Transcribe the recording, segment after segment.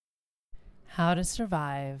How to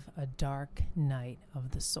survive a dark night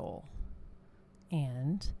of the soul,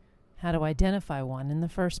 and how to identify one in the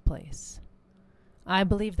first place. I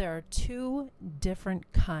believe there are two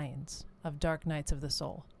different kinds of dark nights of the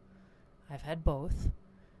soul. I've had both,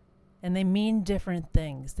 and they mean different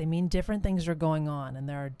things. They mean different things are going on, and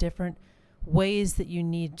there are different ways that you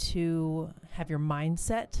need to have your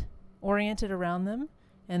mindset oriented around them,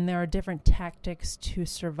 and there are different tactics to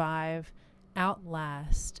survive,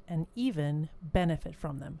 outlast, and even benefit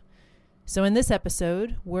from them. So in this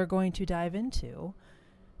episode, we're going to dive into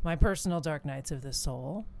my personal dark nights of the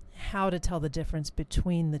soul, how to tell the difference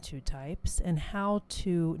between the two types, and how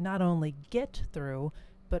to not only get through,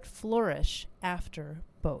 but flourish after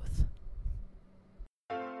both.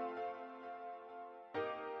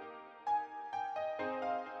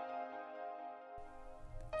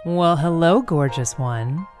 Well, hello, gorgeous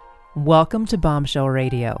one. Welcome to Bombshell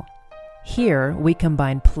Radio. Here, we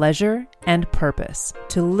combine pleasure and purpose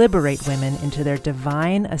to liberate women into their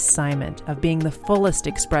divine assignment of being the fullest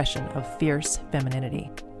expression of fierce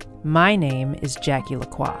femininity. My name is Jackie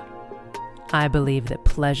Lacroix. I believe that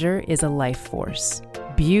pleasure is a life force,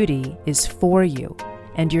 beauty is for you,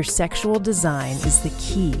 and your sexual design is the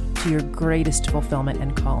key to your greatest fulfillment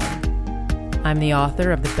and calling. I'm the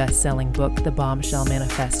author of the best-selling book, The Bombshell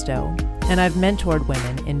Manifesto, and I've mentored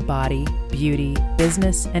women in body, beauty,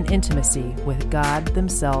 business, and intimacy with God,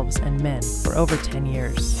 themselves, and men for over 10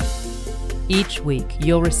 years. Each week,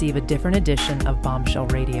 you'll receive a different edition of Bombshell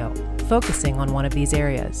Radio, focusing on one of these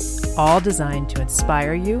areas, all designed to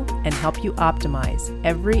inspire you and help you optimize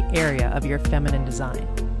every area of your feminine design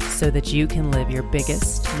so that you can live your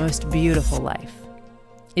biggest, most beautiful life.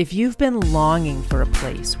 If you've been longing for a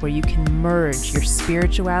place where you can merge your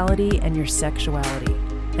spirituality and your sexuality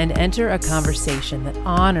and enter a conversation that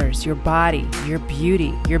honors your body, your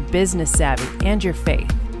beauty, your business savvy, and your faith,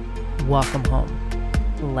 welcome home.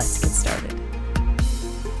 Let's get started.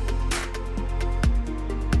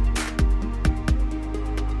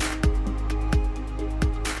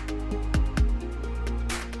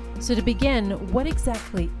 So to begin, what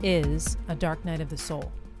exactly is a dark night of the soul?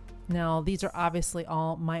 Now, these are obviously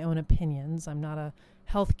all my own opinions. I'm not a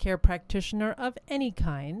healthcare practitioner of any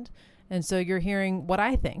kind. And so you're hearing what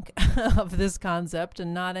I think of this concept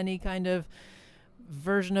and not any kind of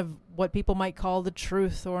version of what people might call the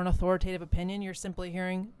truth or an authoritative opinion. You're simply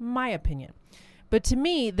hearing my opinion. But to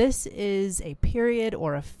me, this is a period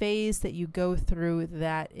or a phase that you go through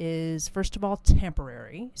that is, first of all,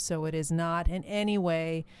 temporary. So it is not in any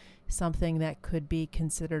way something that could be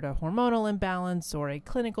considered a hormonal imbalance or a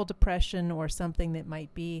clinical depression or something that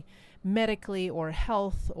might be medically or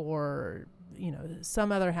health or,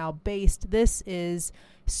 some other how based. This is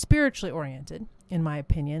spiritually oriented, in my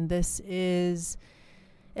opinion. This is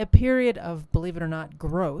a period of, believe it or not,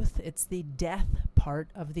 growth. It's the death part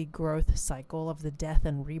of the growth cycle, of the death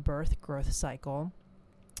and rebirth growth cycle.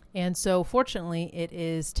 And so, fortunately, it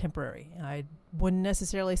is temporary. I wouldn't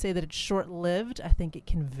necessarily say that it's short-lived. I think it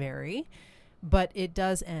can vary, but it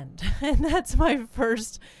does end. And that's my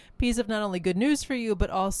first piece of not only good news for you,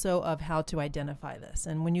 but also of how to identify this.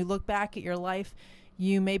 And when you look back at your life,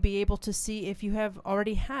 you may be able to see if you have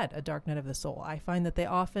already had a dark night of the soul. I find that they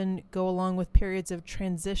often go along with periods of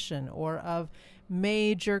transition or of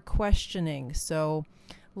major questioning. So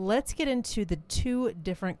let's get into the two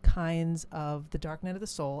different kinds of the dark night of the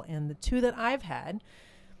soul, and the two that I've had.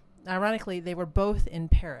 Ironically, they were both in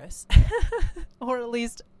Paris, or at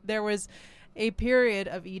least there was a period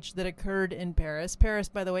of each that occurred in Paris. Paris,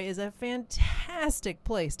 by the way, is a fantastic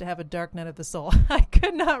place to have a dark night of the soul. I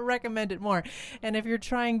could not recommend it more. And if you're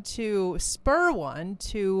trying to spur one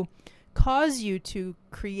to cause you to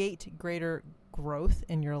create greater growth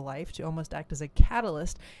in your life, to almost act as a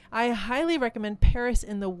catalyst, I highly recommend Paris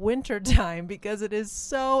in the winter time because it is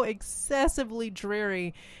so excessively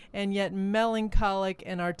dreary and yet melancholic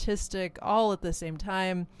and artistic all at the same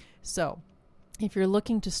time. So if you're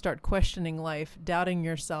looking to start questioning life, doubting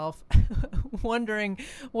yourself, wondering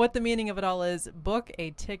what the meaning of it all is, book a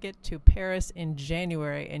ticket to Paris in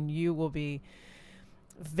January and you will be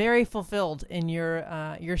very fulfilled in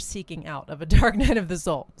your seeking out of a dark night of the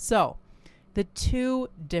soul. So the two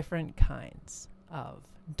different kinds of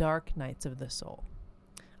dark nights of the soul.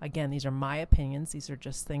 Again, these are my opinions. These are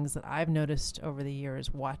just things that I've noticed over the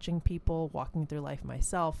years, watching people, walking through life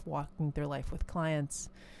myself, walking through life with clients.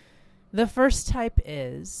 The first type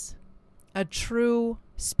is a true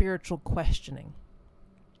spiritual questioning.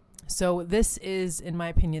 So this is, in my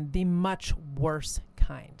opinion, the much worse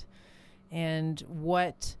kind. And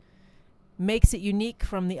what makes it unique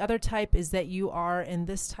from the other type is that you are, in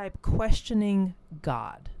this type, questioning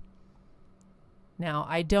God. Now,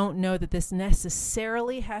 I don't know that this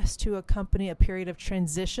necessarily has to accompany a period of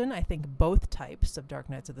transition. I think both types of dark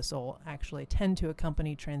nights of the soul actually tend to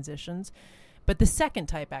accompany transitions. But the second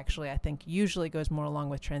type actually, I think, usually goes more along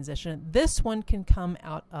with transition. This one can come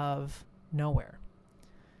out of nowhere.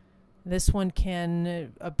 This one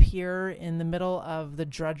can appear in the middle of the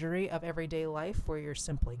drudgery of everyday life, where you're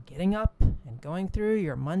simply getting up and going through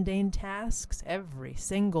your mundane tasks every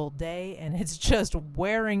single day, and it's just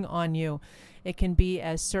wearing on you. It can be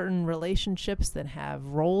as certain relationships that have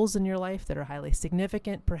roles in your life that are highly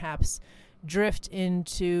significant, perhaps drift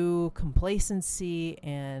into complacency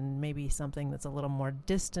and maybe something that's a little more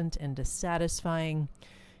distant and dissatisfying.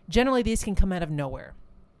 Generally, these can come out of nowhere,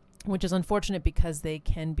 which is unfortunate because they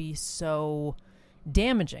can be so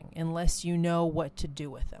damaging unless you know what to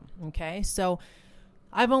do with them. Okay, so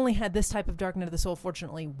I've only had this type of dark night of the soul,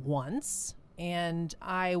 fortunately, once, and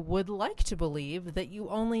I would like to believe that you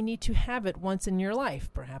only need to have it once in your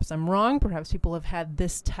life. Perhaps I'm wrong. Perhaps people have had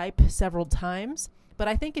this type several times, but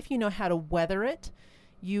I think if you know how to weather it,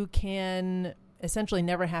 you can essentially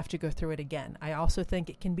never have to go through it again. I also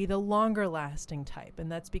think it can be the longer lasting type,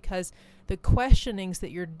 and that's because the questionings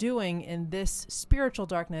that you're doing in this spiritual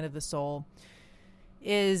dark night of the soul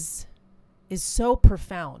is so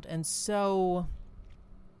profound and so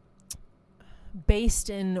based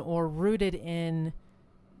in or rooted in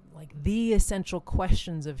like the essential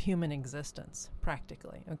questions of human existence,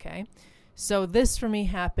 practically. Okay. So this for me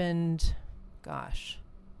happened,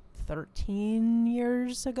 13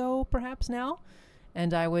 years ago, perhaps now.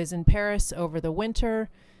 And I was in Paris over the winter.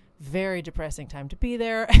 Very depressing time to be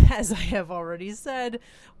there. As I have already said,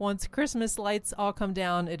 once Christmas lights all come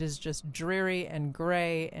down, it is just dreary and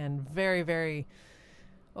gray and very, very,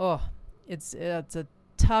 it's a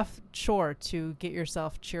tough chore to get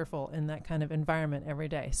yourself cheerful in that kind of environment every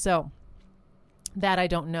day. So that I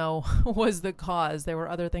don't know was the cause. There were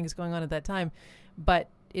other things going on at that time, but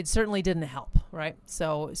it certainly didn't help, right?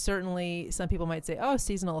 So certainly some people might say,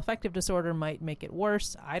 seasonal affective disorder might make it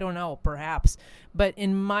worse. I don't know, perhaps. But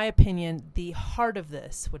in my opinion, the heart of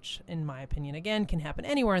this, which in my opinion, again, can happen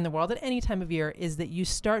anywhere in the world at any time of year, is that you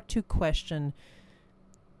start to question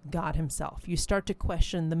God himself. You start to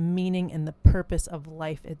question the meaning and the purpose of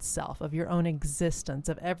life itself, of your own existence,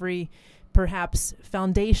 of every perhaps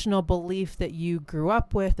foundational belief that you grew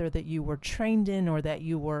up with, or that you were trained in, or that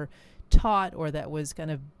you were taught, or that was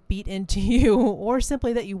kind of beat into you, or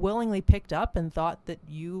simply that you willingly picked up and thought that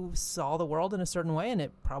you saw the world in a certain way and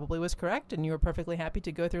it probably was correct and you were perfectly happy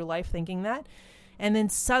to go through life thinking that. And then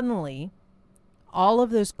suddenly all of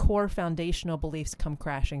those core foundational beliefs come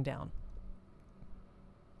crashing down.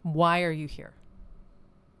 Why are you here?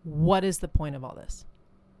 What is the point of all this?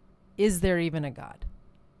 Is there even a God?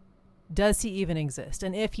 Does he even exist?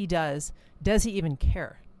 And if he does he even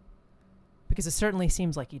care? Because it certainly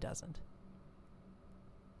seems like he doesn't.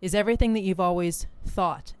 Is everything that you've always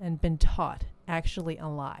thought and been taught actually a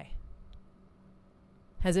lie?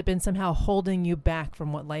 Has it been somehow holding you back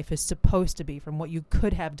from what life is supposed to be, from what you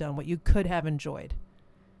could have done, what you could have enjoyed?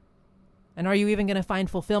 And are you even going to find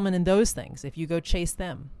fulfillment in those things if you go chase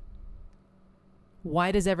them?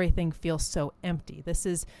 Why does everything feel so empty? This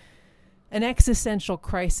is an existential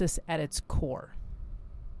crisis at its core.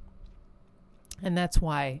 And that's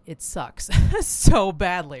why it sucks so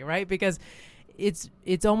badly, right? Because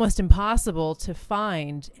it's almost impossible to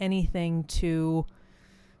find anything to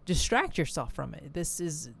distract yourself from it. This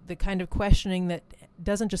is the kind of questioning that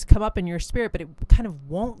doesn't just come up in your spirit, but it kind of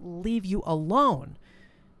won't leave you alone.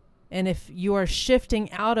 And if you are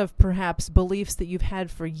shifting out of perhaps beliefs that you've had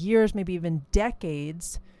for years, maybe even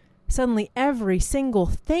decades, suddenly every single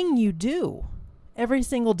thing you do, every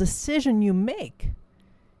single decision you make,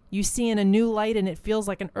 you see in a new light, and it feels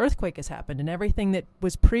like an earthquake has happened, and everything that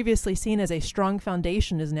was previously seen as a strong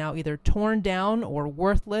foundation is now either torn down or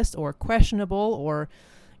worthless or questionable, or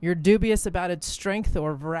you're dubious about its strength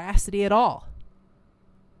or veracity at all.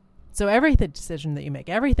 So every decision that you make,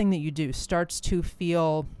 everything that you do starts to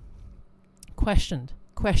feel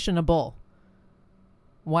questionable.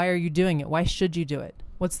 Why are you doing it? Why should you do it?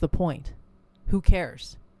 What's the point? Who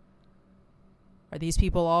cares? Are these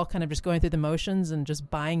people all kind of just going through the motions and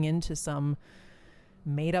just buying into some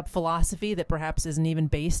made up philosophy that perhaps isn't even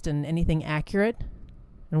based in anything accurate?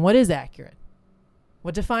 And what is accurate?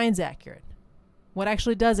 What defines accurate? What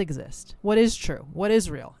actually does exist? What is true? What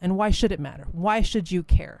is real? And why should it matter? Why should you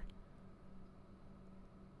care?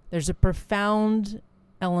 There's a profound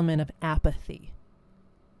element of apathy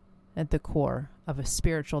at the core of a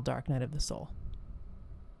spiritual dark night of the soul.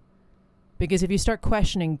 Because if you start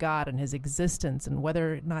questioning God and his existence and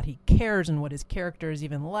whether or not he cares and what his character is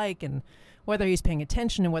even like and whether he's paying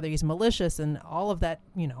attention and whether he's malicious and all of that,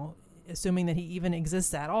 assuming that he even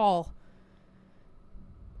exists at all,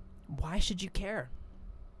 why should you care?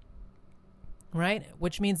 Right?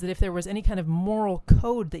 Which means that if there was any kind of moral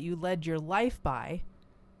code that you led your life by,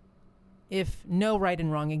 if no right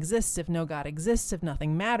and wrong exists, if no God exists, if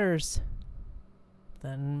nothing matters,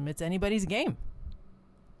 then it's anybody's game.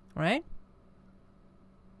 Right?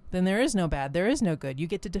 Then there is no bad, there is no good. You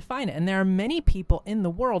get to define it. And there are many people in the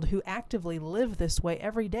world who actively live this way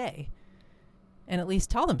every day and at least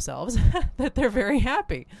tell themselves that they're very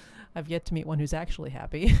happy. I've yet to meet one who's actually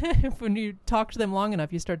happy. When you talk to them long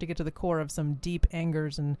enough, you start to get to the core of some deep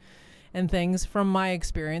angers and things. From my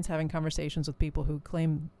experience, having conversations with people who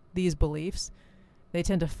claim these beliefs, they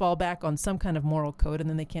tend to fall back on some kind of moral code, and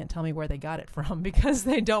then they can't tell me where they got it from because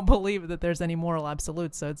they don't believe that there's any moral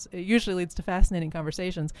absolutes. So it usually leads to fascinating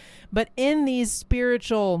conversations. But in these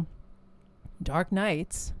spiritual dark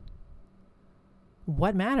nights,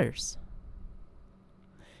 what matters?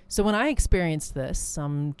 So when I experienced this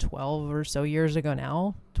some 12 or so years ago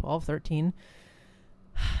now, 12, 13,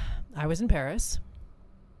 I was in Paris.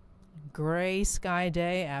 Gray sky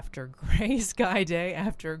day after gray sky day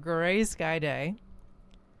after gray sky day.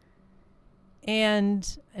 And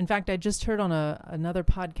in fact, I just heard on another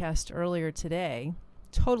podcast earlier today,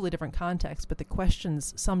 totally different context, but the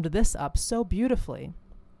questions summed this up so beautifully.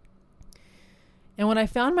 And what I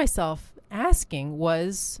found myself asking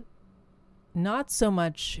was not so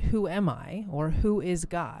much who am I or who is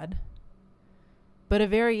God, but a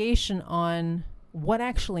variation on what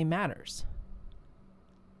actually matters.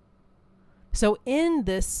 So in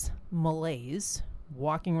this malaise,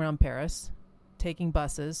 walking around Paris, taking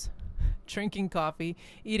buses, drinking coffee,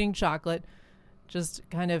 eating chocolate, just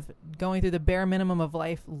kind of going through the bare minimum of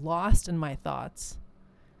life, lost in my thoughts,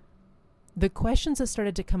 the questions that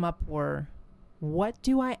started to come up were, what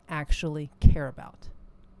do I actually care about?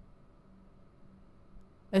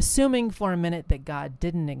 Assuming for a minute that God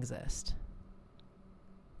didn't exist,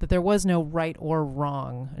 that there was no right or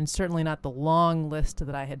wrong, and certainly not the long list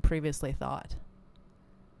that I had previously thought,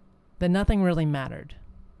 that nothing really mattered,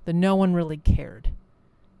 that no one really cared.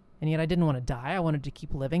 And yet I didn't want to die. I wanted to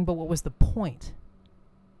keep living. But what was the point?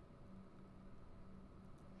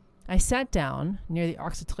 I sat down near the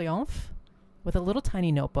Arc de Triomphe with a little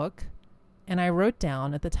tiny notebook, and I wrote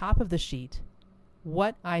down at the top of the sheet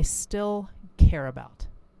what I still care about.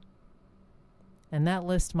 And that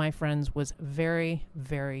list, my friends, was very,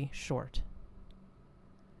 very short.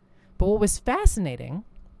 But what was fascinating,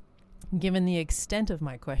 given the extent of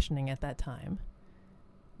my questioning at that time,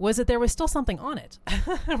 was that there was still something on it,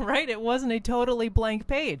 right? It wasn't a totally blank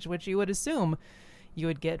page, which you would assume you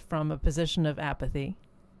would get from a position of apathy.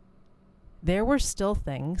 There were still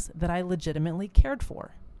things that I legitimately cared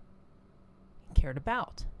for, cared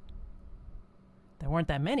about. There weren't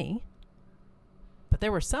that many, but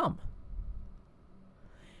there were some.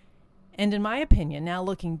 And in my opinion, now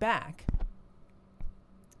looking back,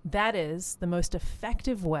 that is the most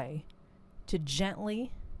effective way to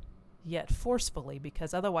gently yet forcefully,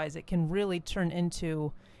 because otherwise it can really turn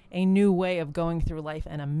into a new way of going through life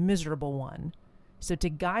and a miserable one. So to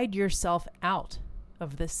guide yourself out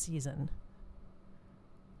of this season,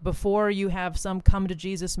 before you have some come to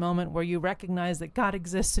Jesus moment where you recognize that God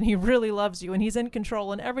exists and he really loves you and he's in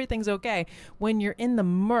control and everything's okay, when you're in the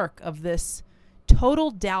murk of this total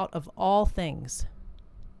doubt of all things,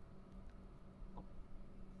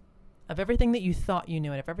 of everything that you thought you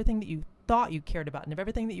knew and of everything that you thought you cared about and of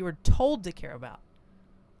everything that you were told to care about.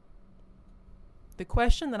 The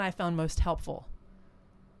question that I found most helpful,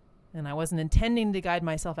 and I wasn't intending to guide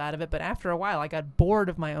myself out of it, but after a while I got bored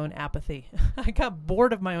of my own apathy. I got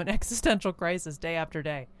bored of my own existential crisis day after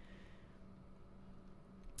day.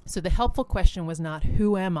 So the helpful question was not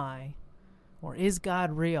who am I or is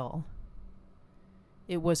God real?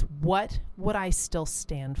 It was what would I still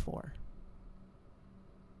stand for?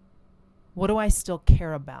 What do I still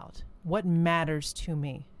care about? What matters to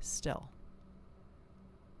me still?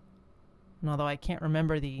 And although I can't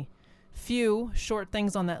remember the few short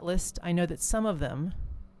things on that list, I know that some of them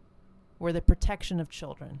were the protection of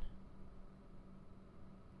children.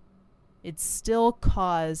 It still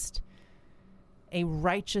caused a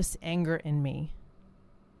righteous anger in me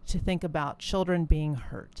to think about children being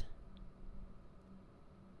hurt.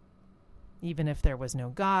 Even if there was no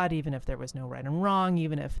God, even if there was no right and wrong,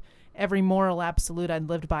 even if every moral absolute I'd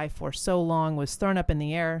lived by for so long was thrown up in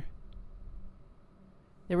the air,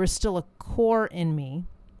 there was still a core in me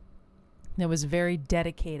that was very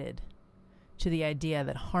dedicated to the idea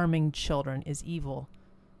that harming children is evil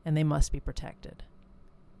and they must be protected.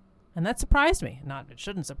 And that surprised me. It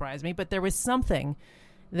shouldn't surprise me, but there was something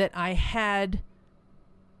that I had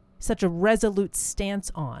such a resolute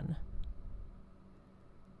stance on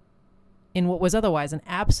in what was otherwise an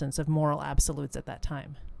absence of moral absolutes at that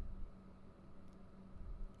time.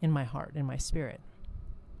 In my heart, in my spirit.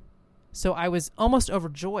 So I was almost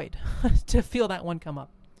overjoyed to feel that one come up.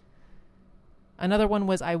 Another one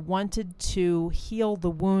was I wanted to heal the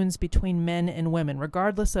wounds between men and women,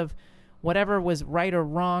 regardless of whatever was right or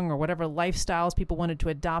wrong or whatever lifestyles people wanted to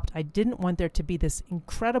adopt. I didn't want there to be this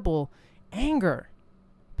incredible anger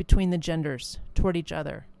between the genders toward each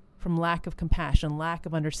other from lack of compassion, lack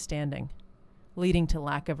of understanding, leading to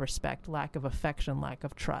lack of respect, lack of affection, lack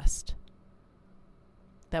of trust.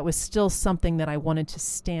 That was still something that I wanted to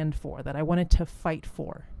stand for, that I wanted to fight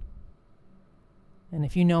for. And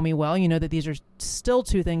if you know me well, you know that these are still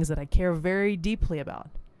two things that I care very deeply about.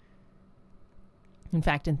 In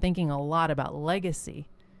fact, in thinking a lot about legacy,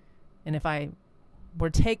 and if I were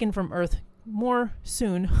taken from earth more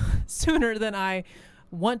sooner than I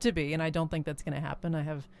want to be, and I don't think that's going to happen. I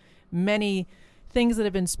have many things that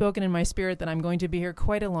have been spoken in my spirit that I'm going to be here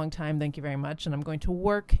quite a long time. Thank you very much. And I'm going to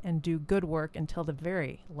work and do good work until the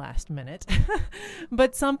very last minute.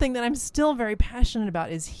 But something that I'm still very passionate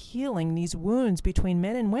about is healing these wounds between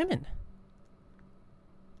men and women.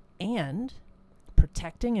 And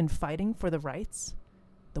protecting and fighting for the rights,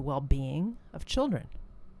 the well-being of children.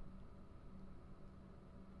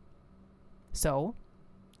 So,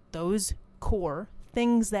 those core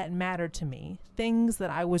things that mattered to me, things that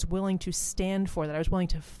I was willing to stand for, that I was willing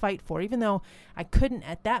to fight for, even though I couldn't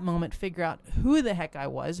at that moment figure out who the heck I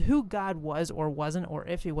was, who God was or wasn't, or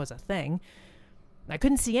if he was a thing. I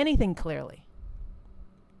couldn't see anything clearly.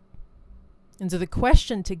 And so the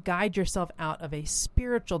question to guide yourself out of a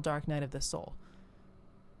spiritual dark night of the soul,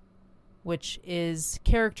 which is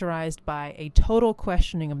characterized by a total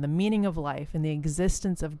questioning of the meaning of life and the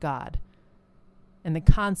existence of God and the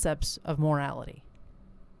concepts of morality,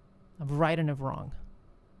 of right and of wrong.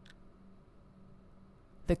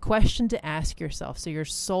 The question to ask yourself so your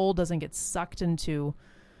soul doesn't get sucked into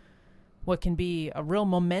what can be a real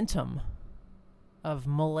momentum of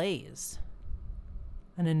malaise,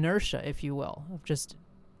 an inertia, if you will, of just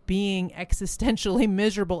being existentially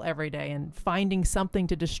miserable every day and finding something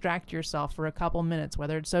to distract yourself for a couple minutes,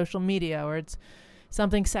 whether it's social media or it's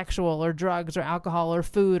something sexual or drugs or alcohol or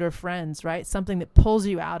food or friends, right? Something that pulls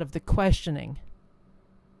you out of the questioning.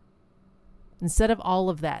 Instead of all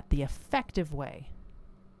of that, the effective way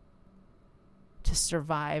to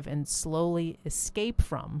survive and slowly escape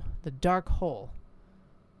from the dark hole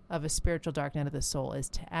of a spiritual dark night of the soul is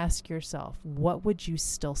to ask yourself, what would you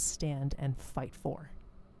still stand and fight for?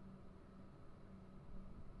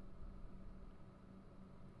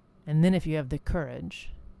 And then if you have the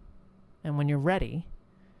courage, and when you're ready,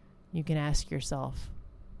 you can ask yourself,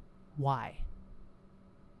 why?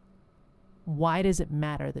 Why does it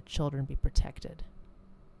matter that children be protected?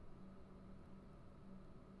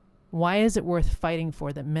 Why is it worth fighting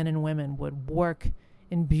for that men and women would work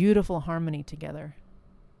in beautiful harmony together,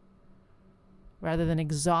 rather than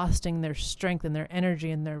exhausting their strength and their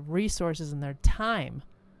energy and their resources and their time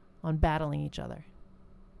on battling each other?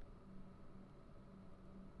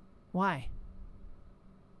 Why?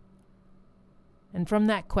 And from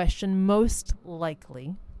that question, most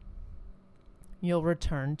likely, you'll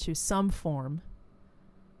return to some form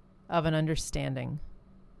of an understanding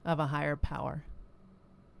of a higher power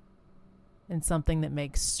and something that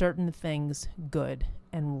makes certain things good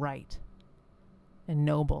and right and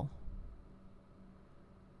noble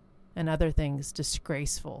and other things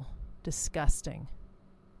disgraceful, disgusting,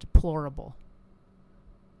 deplorable.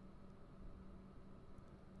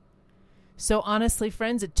 So honestly,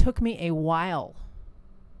 friends, it took me a while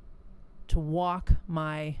to walk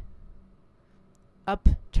my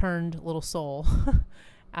upturned little soul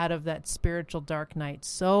out of that spiritual dark night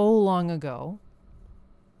so long ago.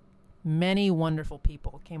 Many wonderful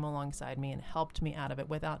people came alongside me and helped me out of it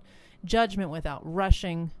without judgment, without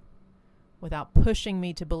rushing, without pushing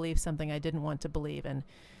me to believe something I didn't want to believe. And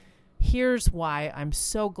here's why I'm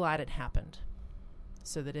so glad it happened.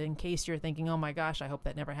 So that in case you're thinking, oh my gosh, I hope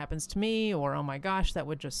that never happens to me, or oh my gosh, that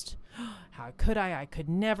would just, how could I could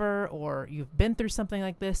never, or you've been through something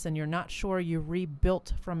like this and you're not sure you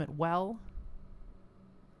rebuilt from it well.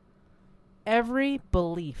 Every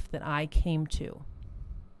belief that I came to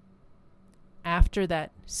after that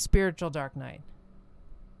spiritual dark night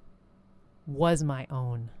was my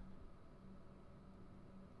own.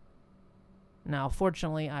 Now,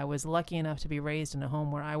 fortunately, I was lucky enough to be raised in a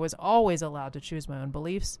home where I was always allowed to choose my own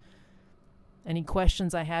beliefs. Any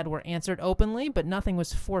questions I had were answered openly, but nothing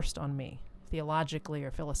was forced on me, theologically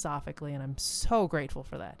or philosophically, and I'm so grateful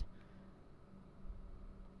for that.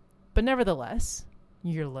 But nevertheless,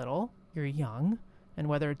 you're little, you're young, and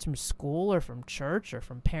whether it's from school or from church or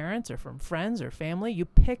from parents or from friends or family, you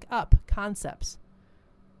pick up concepts,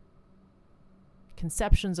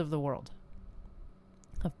 conceptions of the world,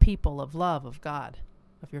 of people, of love, of God,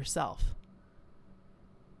 of yourself,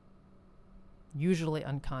 usually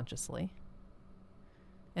unconsciously.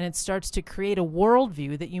 And it starts to create a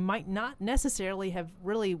worldview that you might not necessarily have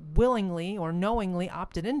really willingly or knowingly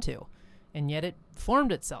opted into, and yet it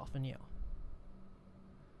formed itself in you.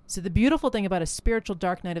 So the beautiful thing about a spiritual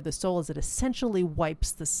dark night of the soul is it essentially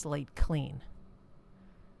wipes the slate clean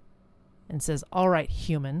and says, all right,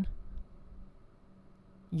 human,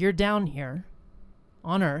 you're down here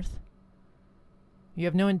on earth. You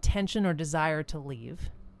have no intention or desire to leave.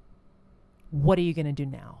 What are you going to do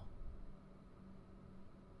now?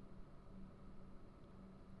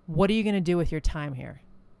 What are you going to do with your time here?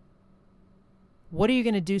 What are you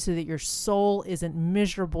going to do so that your soul isn't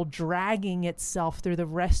miserable, dragging itself through the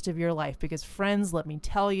rest of your life? Because friends, let me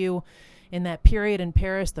tell you, in that period in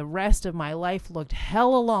Paris, the rest of my life looked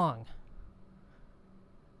hell long.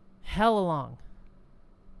 Hell long.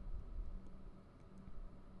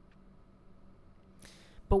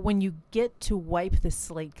 But when you get to wipe the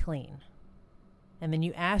slate clean, and then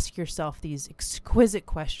you ask yourself these exquisite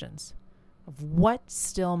questions of what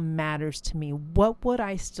still matters to me, what would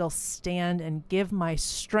I still stand and give my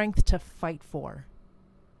strength to fight for?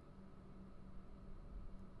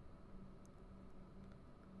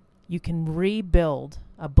 You can rebuild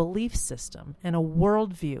a belief system and a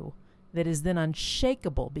worldview that is then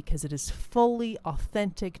unshakable because it is fully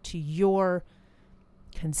authentic to your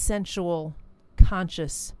consensual,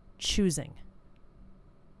 conscious choosing.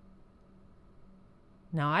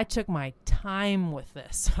 Now, I took my time with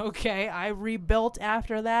this, okay? I rebuilt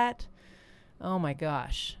after that. Oh my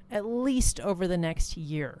gosh. At least over the next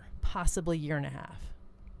year, possibly year and a half.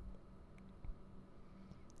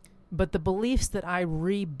 But the beliefs that I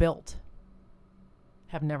rebuilt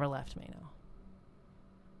have never left me now.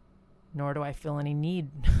 Nor do I feel any need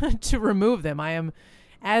to remove them. I am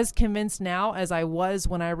as convinced now as I was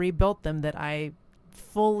when I rebuilt them that I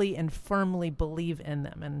fully and firmly believe in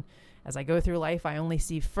them. And as I go through life, I only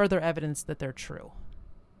see further evidence that they're true.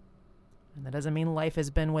 And that doesn't mean life has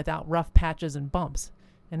been without rough patches and bumps.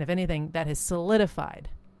 And if anything, that has solidified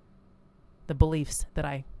the beliefs that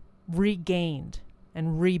I regained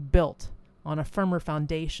and rebuilt on a firmer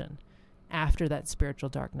foundation after that spiritual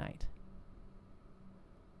dark night.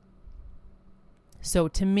 So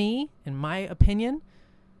to me, in my opinion,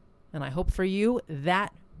 and I hope for you,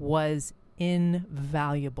 that was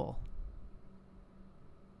invaluable.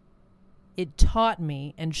 It taught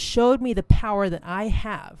me and showed me the power that I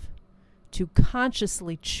have to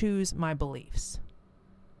consciously choose my beliefs.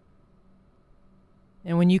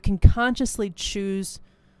 And when you can consciously choose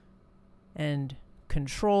and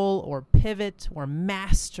control or pivot or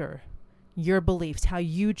master your beliefs, how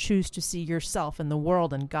you choose to see yourself and the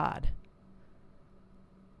world and God,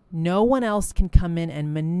 no one else can come in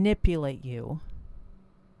and manipulate you.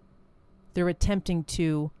 They're attempting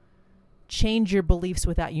to change your beliefs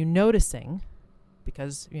without you noticing,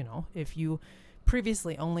 because, if you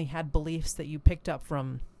previously only had beliefs that you picked up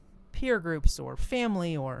from peer groups or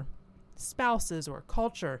family or spouses or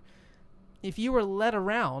culture, if you were led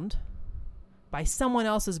around by someone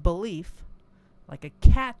else's belief, like a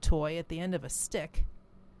cat toy at the end of a stick,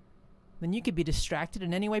 then you could be distracted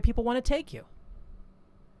in any way people want to take you.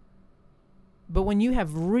 But when you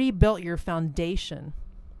have rebuilt your foundation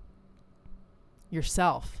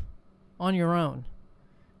yourself, on your own,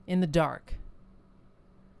 in the dark,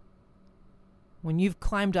 when you've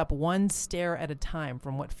climbed up one stair at a time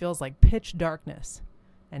from what feels like pitch darkness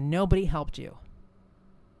and nobody helped you,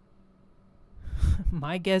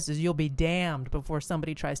 my guess is you'll be damned before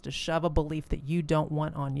somebody tries to shove a belief that you don't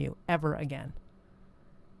want on you ever again.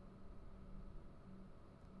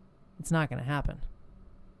 It's not going to happen.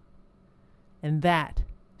 And that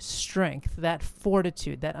strength, that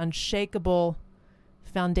fortitude, that unshakable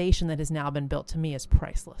foundation that has now been built to me is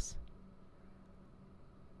priceless.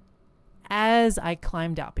 As I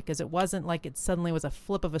climbed out, because it wasn't like it suddenly was a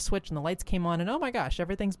flip of a switch and the lights came on and oh my gosh,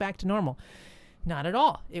 everything's back to normal. Not at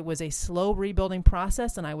all. It was a slow rebuilding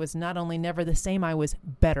process, and I was not only never the same, I was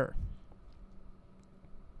better.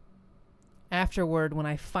 Afterward, when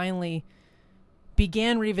I finally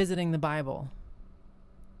began revisiting the Bible,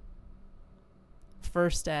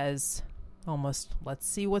 first as almost, let's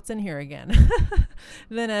see what's in here again.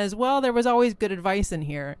 Then as, well, there was always good advice in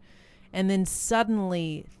here. And then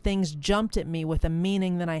suddenly things jumped at me with a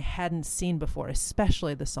meaning that I hadn't seen before,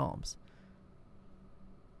 especially the Psalms.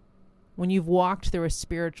 When you've walked through a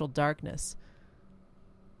spiritual darkness,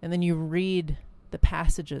 and then you read the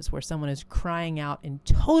passages where someone is crying out in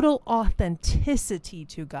total authenticity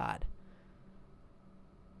to God,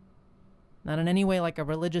 not in any way like a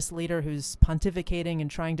religious leader who's pontificating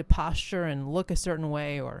and trying to posture and look a certain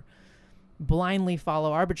way or blindly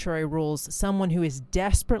follow arbitrary rules, someone who is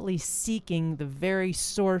desperately seeking the very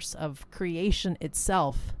source of creation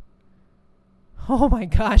itself. Oh my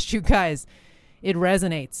gosh, you guys, it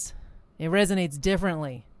resonates. It resonates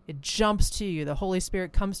differently. It jumps to you. The Holy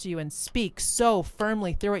Spirit comes to you and speaks so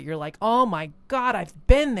firmly through it. You're like, oh my God, I've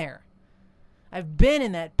been there. I've been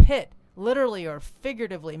in that pit, literally or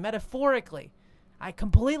figuratively, metaphorically. I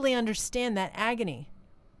completely understand that agony.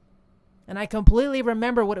 And I completely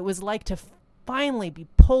remember what it was like to finally be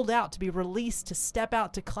pulled out, to be released, to step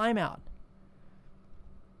out, to climb out.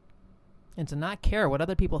 And to not care what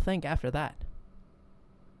other people think after that.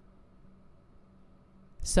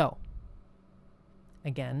 So,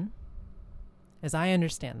 again, as I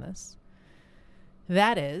understand this,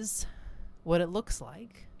 that is what it looks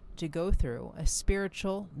like to go through a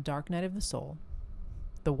spiritual dark night of the soul,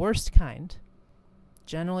 the worst kind,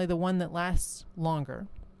 generally the one that lasts longer,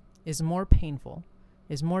 is more painful,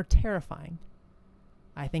 is more terrifying.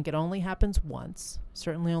 I think it only happens once,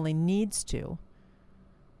 certainly only needs to.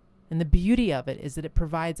 And the beauty of it is that it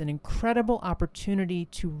provides an incredible opportunity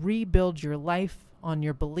to rebuild your life on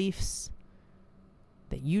your beliefs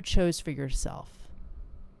that you chose for yourself,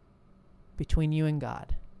 between you and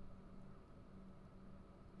God.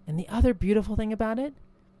 And the other beautiful thing about it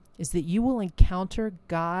is that you will encounter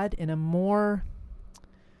God in a more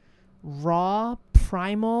raw,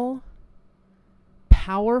 primal,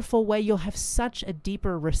 powerful way. You'll have such a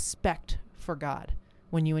deeper respect for God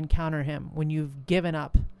when you encounter him, when you've given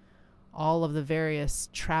up all of the various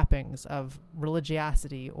trappings of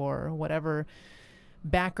religiosity or whatever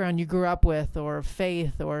background you grew up with, or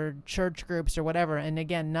faith or church groups or whatever. And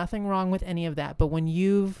again, nothing wrong with any of that. But when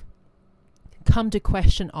you've come to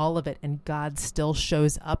question all of it and God still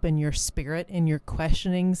shows up in your spirit, in your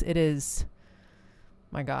questionings, it is,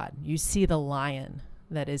 my God, you see the lion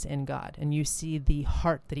that is in God, and you see the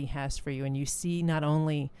heart that he has for you, and you see not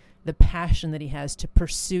only the passion that he has to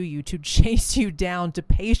pursue you, to chase you down, to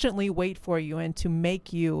patiently wait for you, and to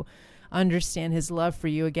make you understand his love for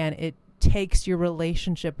you. Again, it takes your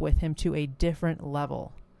relationship with him to a different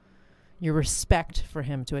level, your respect for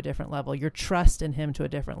him to a different level, your trust in him to a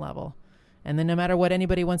different level. And then no matter what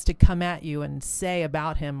anybody wants to come at you and say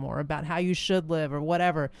about him or about how you should live or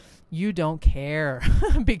whatever, you don't care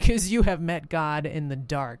because you have met God in the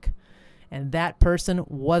dark. And that person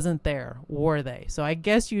wasn't there, were they? So I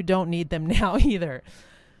guess you don't need them now either.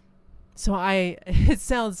 So it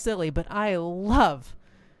sounds silly, but I love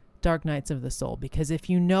Dark Nights of the Soul, because if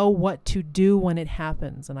you know what to do when it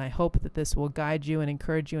happens, and I hope that this will guide you and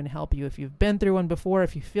encourage you and help you. If you've been through one before,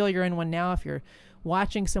 if you feel you're in one now, if you're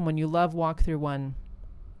watching someone you love walk through one,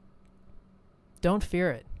 don't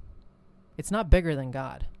fear it. It's not bigger than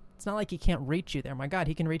God. It's not like he can't reach you there. My God,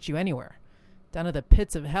 he can reach you anywhere. Down to the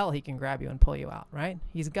pits of hell, he can grab you and pull you out, right?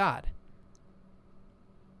 He's God.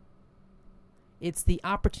 It's the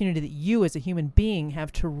opportunity that you as a human being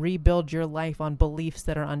have to rebuild your life on beliefs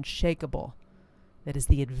that are unshakable. That is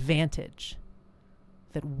the advantage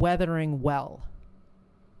that weathering well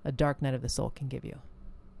a dark night of the soul can give you.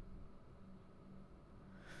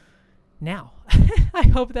 Now, I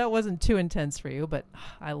hope that wasn't too intense for you, but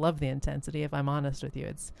I love the intensity, if I'm honest with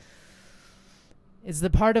you. It's the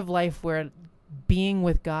part of life where being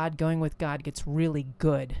with God, going with God gets really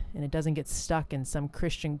good, and it doesn't get stuck in some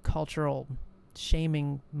Christian cultural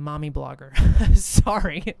shaming mommy blogger.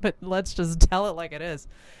 Sorry, but let's just tell it like it is.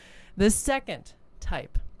 The second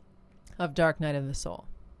type of dark night of the soul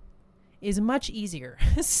is much easier.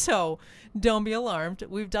 So don't be alarmed.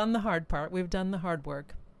 We've done the hard part. We've done the hard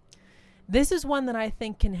work. This is one that I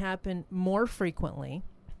think can happen more frequently.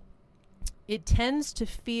 It tends to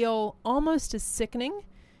feel almost as sickening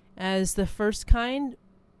as the first kind,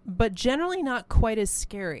 but generally not quite as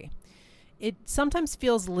scary. It sometimes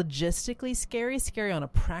feels logistically scary on a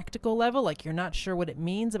practical level, like you're not sure what it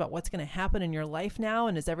means about what's going to happen in your life now,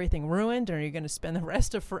 and is everything ruined, or are you going to spend the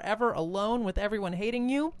rest of forever alone with everyone hating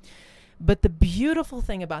you? But the beautiful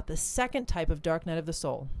thing about the second type of dark night of the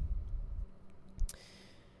soul,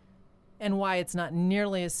 and why it's not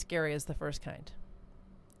nearly as scary as the first kind,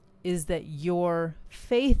 is that your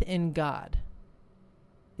faith in God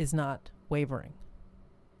is not wavering.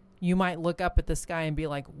 You might look up at the sky and be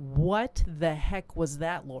like, what the heck was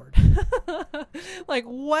that, Lord? Like,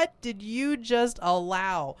 what did you just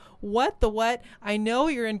allow? What? I know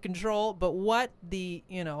you're in control, but what the,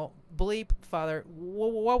 bleep, Father,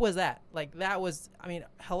 what was that? Like, that was,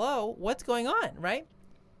 hello, what's going on, right?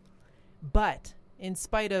 But in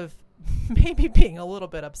spite of maybe being a little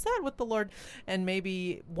bit upset with the Lord and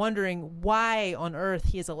maybe wondering why on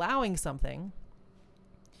earth he is allowing something,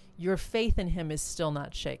 your faith in him is still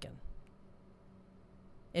not shaken.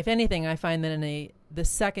 If anything, I find that in the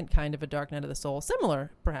second kind of a dark night of the soul,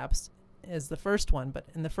 similar perhaps as the first one, but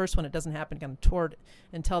in the first one it doesn't happen kind of toward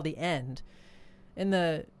until the end. In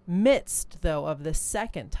the midst, though, of the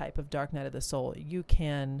second type of dark night of the soul, you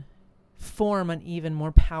can form an even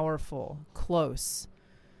more powerful, close,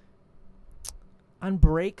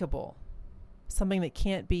 unbreakable, something that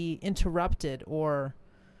can't be interrupted or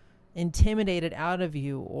intimidated out of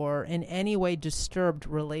you or in any way disturbed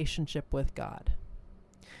relationship with God.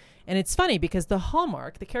 And it's funny because the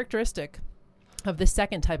hallmark, the characteristic of the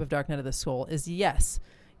second type of dark night of the soul is, yes,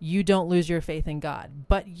 you don't lose your faith in God,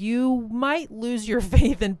 but you might lose your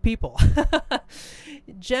faith in people.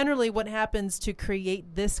 Generally, what happens to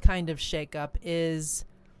create this kind of shakeup is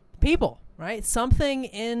people, right? Something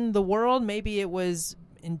in the world, maybe it was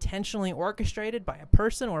intentionally orchestrated by a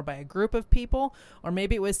person or by a group of people, or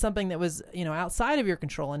maybe it was something that was, outside of your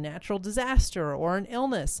control, a natural disaster or an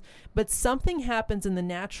illness. But something happens in the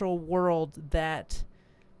natural world that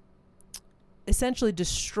essentially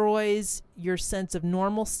destroys your sense of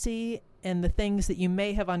normalcy and the things that you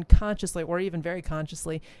may have unconsciously or even very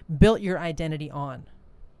consciously built your identity on,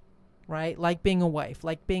 right? Like being a wife,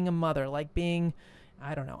 like being a mother, like being,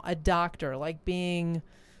 a doctor, like being,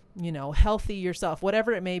 healthy yourself,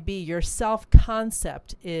 whatever it may be. Your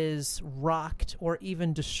self-concept is rocked or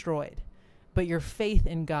even destroyed, but your faith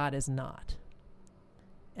in God is not.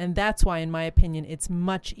 And that's why, in my opinion, it's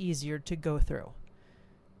much easier to go through,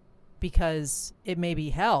 because it may be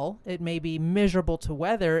hell, it may be miserable to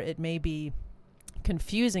weather, it may be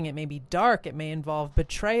confusing, it may be dark, it may involve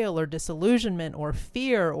betrayal or disillusionment or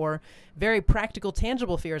fear or very practical,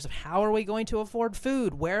 tangible fears of how are we going to afford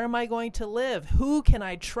food? Where am I going to live? Who can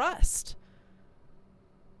I trust?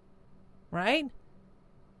 Right?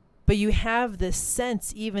 But you have this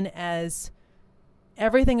sense, even as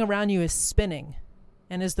everything around you is spinning,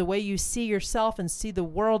 and as the way you see yourself and see the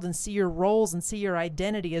world and see your roles and see your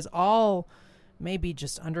identity is all maybe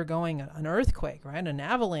just undergoing an earthquake, right? An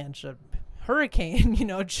avalanche, a hurricane,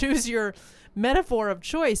 choose your metaphor of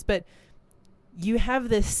choice. But you have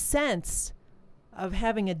this sense of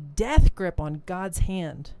having a death grip on God's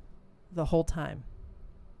hand the whole time.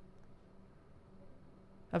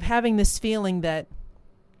 Of having this feeling that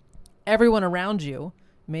everyone around you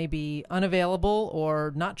may be unavailable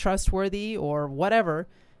or not trustworthy or whatever,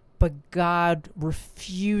 but God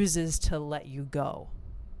refuses to let you go.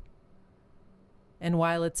 And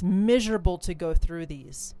while it's miserable to go through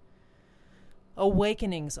these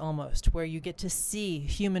awakenings almost, where you get to see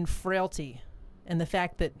human frailty and the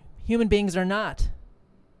fact that human beings are not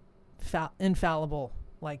infallible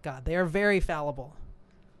like God. They are very fallible.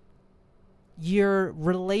 Your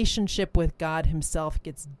relationship with God himself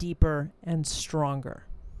gets deeper and stronger.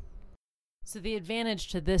 So the advantage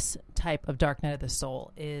to this type of dark night of the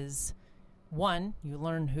soul is, one, you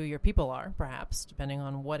learn who your people are, perhaps, depending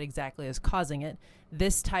on what exactly is causing it.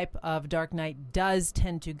 This type of dark night does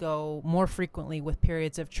tend to go more frequently with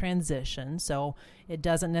periods of transition, so it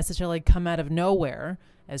doesn't necessarily come out of nowhere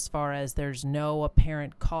as far as there's no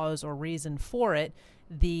apparent cause or reason for it.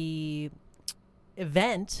 The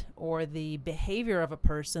event or the behavior of a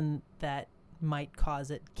person that might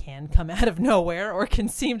cause it can come out of nowhere or can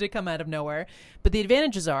seem to come out of nowhere. But the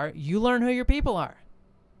advantages are you learn who your people are.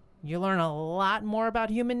 You learn a lot more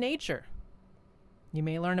about human nature. You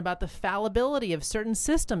may learn about the fallibility of certain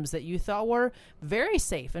systems that you thought were very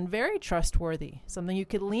safe and very trustworthy, something you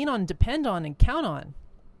could lean on, depend on, and count on.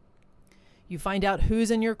 You find out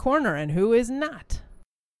who's in your corner and who is not.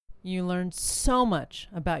 You learn so much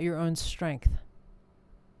about your own strength.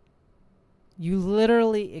 You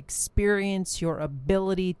literally experience your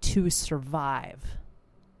ability to survive.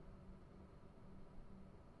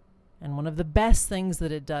 And one of the best things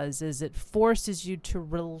that it does is it forces you to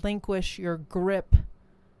relinquish your grip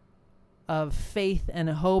of faith and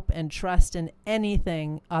hope and trust in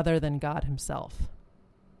anything other than God himself.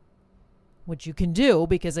 Which you can do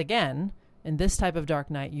because, again, in this type of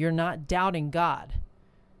dark night, you're not doubting God.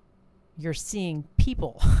 You're seeing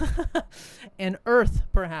people and earth,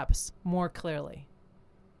 perhaps, more clearly.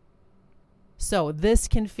 So this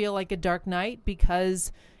can feel like a dark night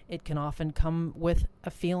because It can often come with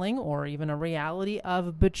a feeling or even a reality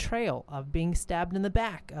of betrayal, of being stabbed in the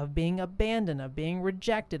back, of being abandoned, of being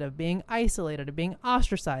rejected, of being isolated, of being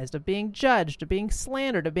ostracized, of being judged, of being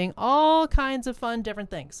slandered, of being all kinds of fun, different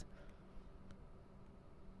things.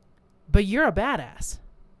 But you're a badass.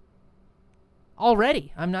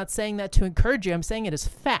 Already. I'm not saying that to encourage you. I'm saying it as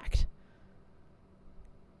fact.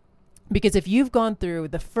 Because if you've gone through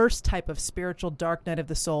the first type of spiritual dark night of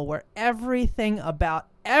the soul, where everything about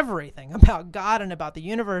God and about the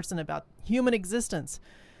universe and about human existence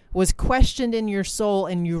was questioned in your soul,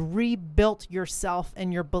 and you rebuilt yourself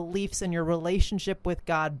and your beliefs and your relationship with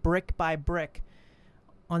God brick by brick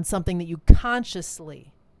on something that you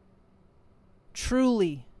consciously,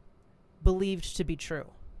 truly believed to be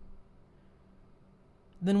true,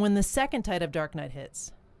 then when the second type of dark night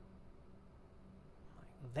hits,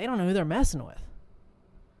 they don't know who they're messing with.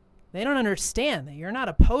 They don't understand that you're not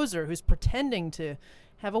a poser who's pretending to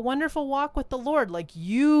have a wonderful walk with the Lord like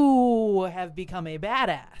you have become a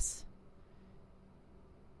badass.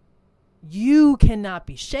 You cannot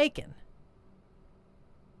be shaken.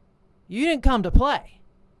 You didn't come to play.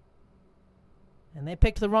 And they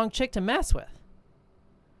picked the wrong chick to mess with.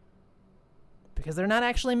 Because they're not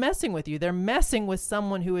actually messing with you. They're messing with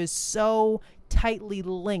someone who is so tightly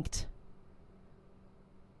linked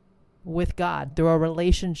with God through a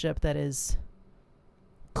relationship that is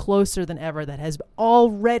closer than ever, that has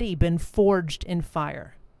already been forged in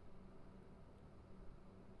fire.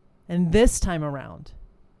 And this time around,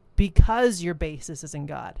 because your basis is in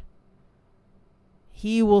God,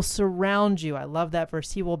 He will surround you. I love that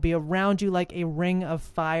verse. He will be around you like a ring of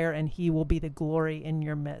fire, and He will be the glory in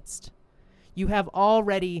your midst. You have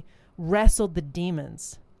already wrestled the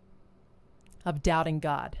demons of doubting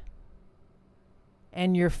God,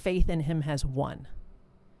 and your faith in Him has won.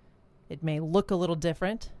 It may look a little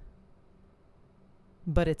different,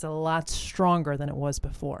 but it's a lot stronger than it was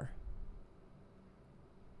before.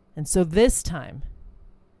 And so this time,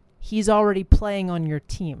 He's already playing on your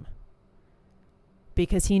team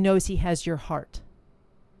because He knows He has your heart.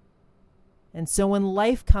 And so when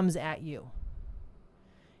life comes at you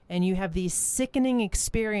and you have these sickening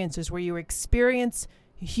experiences where you experience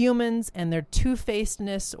humans and their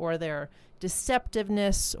two-facedness or their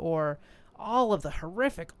deceptiveness or all of the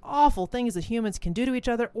horrific, awful things that humans can do to each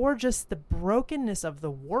other, or just the brokenness of the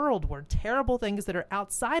world where terrible things that are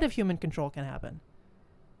outside of human control can happen.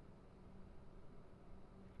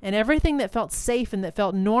 And everything that felt safe and that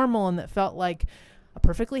felt normal and that felt like a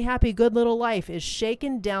perfectly happy, good little life is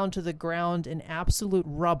shaken down to the ground in absolute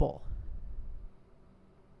rubble.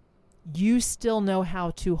 You still know how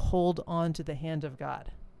to hold on to the hand of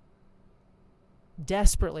God.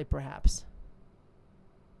 Desperately, perhaps,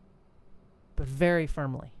 but very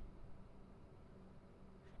firmly.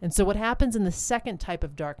 And so what happens in the second type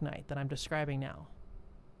of dark night that I'm describing now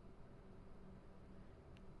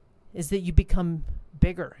is that you become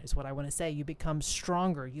bigger, is what I want to say. You become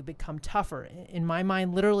stronger. You become tougher. In my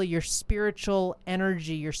mind, literally, your spiritual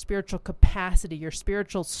energy, your spiritual capacity, your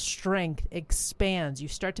spiritual strength expands. You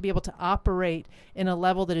start to be able to operate in a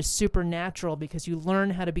level that is supernatural because you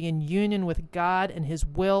learn how to be in union with God and His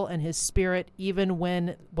will and His Spirit, even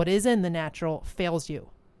when what is in the natural fails you,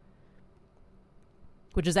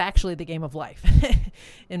 which is actually the game of life.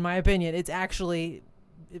 In my opinion, it's actually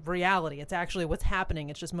reality. It's actually what's happening.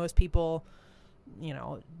 It's just most people,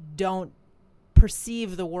 don't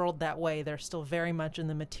perceive the world that way. They're still very much in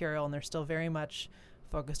the material, and they're still very much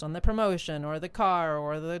focused on the promotion or the car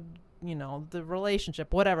or the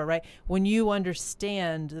relationship, whatever, right? When you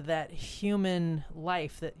understand that human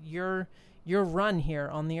life, that your run here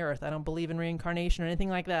on the earth, I don't believe in reincarnation or anything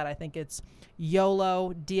like that. I think it's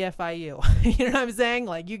YOLO, DFIU. You know what I'm saying?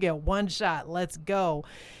 Like, you get one shot. Let's go.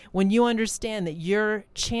 When you understand that your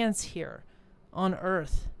chance here on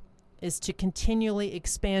earth is to continually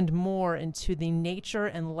expand more into the nature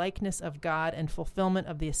and likeness of God and fulfillment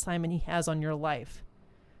of the assignment He has on your life,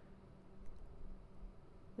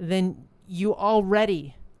 then you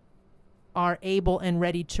already are able and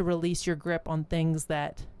ready to release your grip on things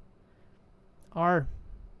that are,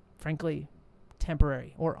 frankly,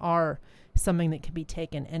 temporary or are something that can be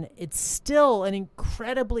taken. And it's still an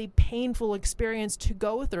incredibly painful experience to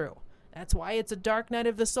go through. That's why it's a dark night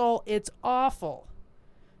of the soul. It's awful.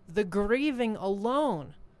 The grieving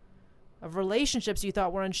alone of relationships you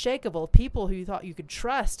thought were unshakable, of people who you thought you could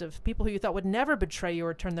trust, of people who you thought would never betray you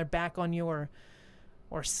or turn their back on you or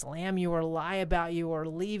slam you or lie about you or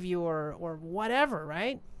leave you or whatever,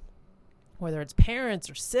 right? Whether it's parents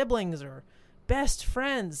or siblings or best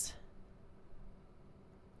friends.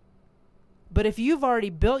 But if you've already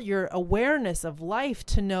built your awareness of life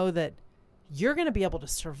to know that you're going to be able to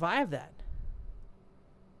survive that.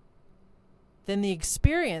 Then the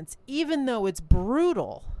experience, even though it's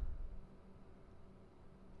brutal,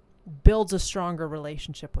 builds a stronger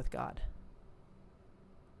relationship with God.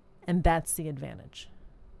 And that's the advantage.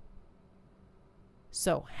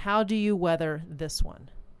 So, how do you weather this one?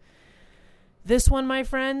 This one, my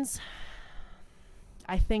friends,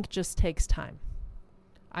 I think just takes time.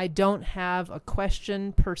 I don't have a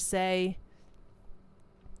question per se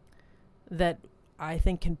that I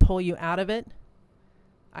think can pull you out of it.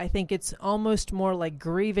 I think it's almost more like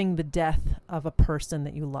grieving the death of a person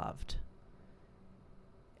that you loved.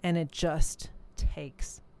 And it just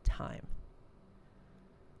takes time.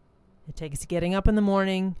 It takes getting up in the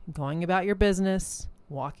morning, going about your business,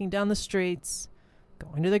 walking down the streets,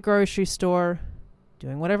 going to the grocery store,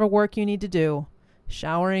 doing whatever work you need to do,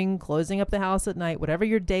 showering, closing up the house at night, whatever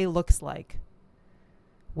your day looks like,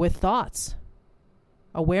 with thoughts,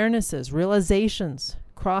 awarenesses, realizations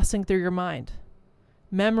crossing through your mind,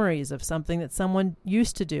 memories of something that someone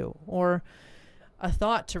used to do, or a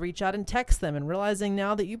thought to reach out and text them and realizing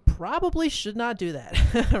now that you probably should not do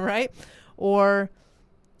that, right? Or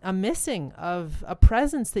a missing of a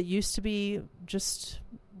presence that used to be just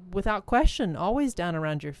without question, always down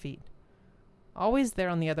around your feet, always there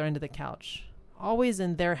on the other end of the couch, always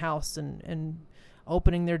in their house and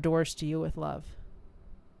opening their doors to you with love.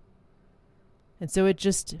 And so it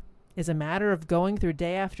just is a matter of going through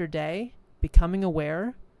day after day, becoming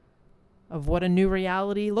aware of what a new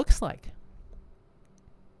reality looks like.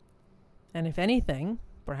 And if anything,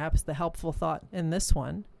 perhaps the helpful thought in this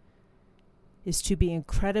one is to be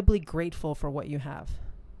incredibly grateful for what you have.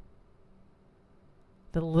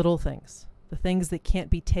 The little things, the things that can't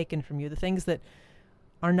be taken from you, the things that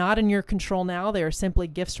are not in your control now. They are simply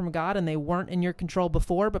gifts from God, and they weren't in your control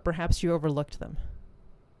before, but perhaps you overlooked them.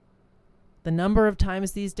 The number of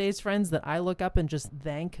times these days, friends, that I look up and just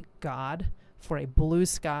thank God for a blue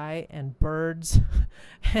sky and birds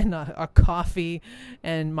and a coffee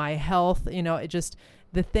and my health, it just,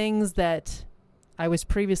 the things that I was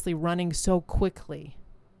previously running so quickly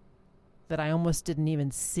that I almost didn't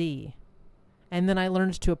even see. And then I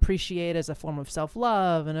learned to appreciate as a form of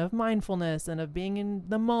self-love and of mindfulness and of being in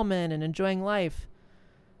the moment and enjoying life.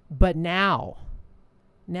 But now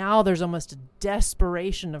there's almost a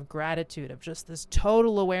desperation of gratitude, of just this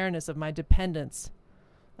total awareness of my dependence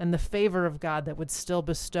and the favor of God that would still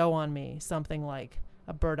bestow on me something like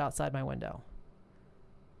a bird outside my window.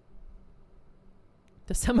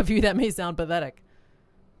 To some of you, that may sound pathetic.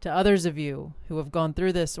 To others of you who have gone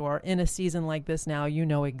through this or are in a season like this now, you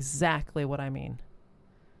know exactly what I mean.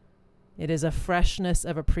 It is a freshness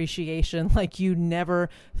of appreciation like you never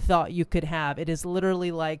thought you could have. It is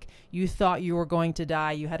literally like you thought you were going to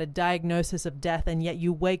die. You had a diagnosis of death, and yet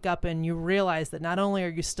you wake up and you realize that not only are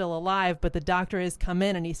you still alive, but the doctor has come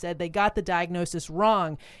in and he said they got the diagnosis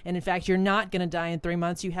wrong. And in fact, you're not going to die in 3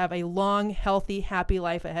 months. You have a long, healthy, happy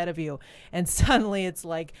life ahead of you. And suddenly it's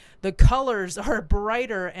like the colors are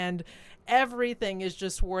brighter and everything is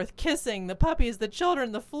just worth kissing. The puppies, the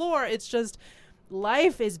children, the floor. It's just...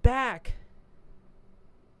 life is back.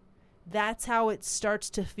 That's how it starts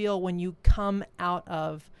to feel when you come out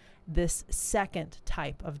of this second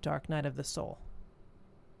type of dark night of the soul.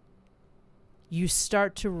 You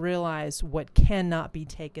start to realize what cannot be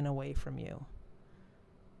taken away from you.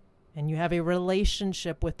 And you have a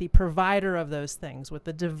relationship with the provider of those things, with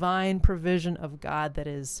the divine provision of God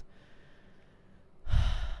that's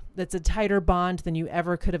a tighter bond than you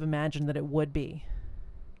ever could have imagined that it would be.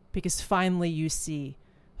 Because finally you see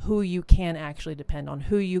who you can actually depend on,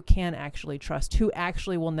 who you can actually trust, who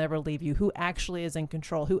actually will never leave you, who actually is in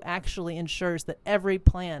control, who actually ensures that every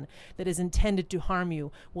plan that is intended to harm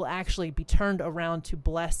you will actually be turned around to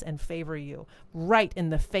bless and favor you right in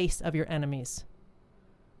the face of your enemies,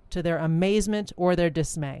 to their amazement or their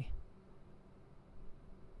dismay.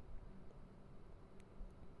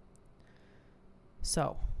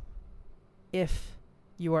 So, if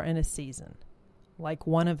you are in a season like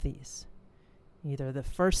one of these, either the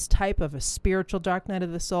first type of a spiritual dark night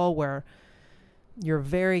of the soul where your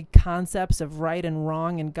very concepts of right and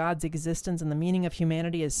wrong and God's existence and the meaning of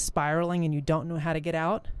humanity is spiraling and you don't know how to get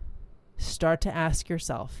out, start to ask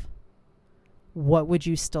yourself, what would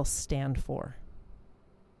you still stand for?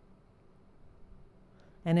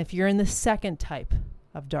 And if you're in the second type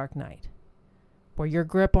of dark night, where your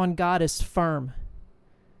grip on God is firm,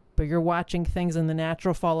 but you're watching things in the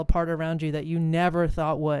natural fall apart around you that you never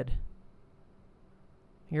thought would.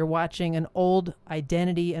 You're watching an old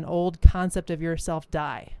identity, an old concept of yourself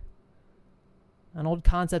die. An old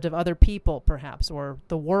concept of other people, perhaps, or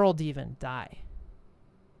the world even die.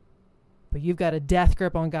 but you've got a death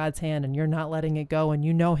grip on God's hand and you're not letting it go, and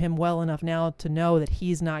you know him well enough now to know that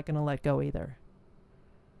he's not going to let go either.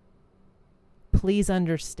 Please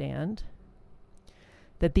understand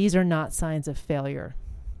that these are not signs of failure.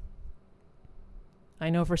 I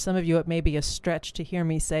know for some of you it may be a stretch to hear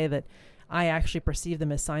me say that I actually perceive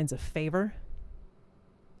them as signs of favor,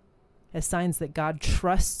 as signs that God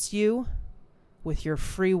trusts you with your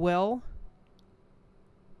free will,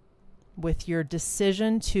 with your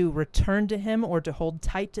decision to return to him or to hold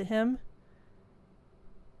tight to him.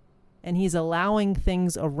 And he's allowing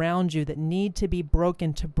things around you that need to be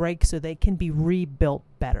broken to break so they can be rebuilt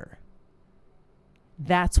better.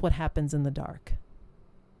 That's what happens in the dark.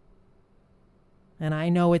 And I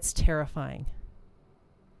know it's terrifying.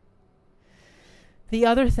 The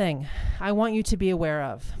other thing I want you to be aware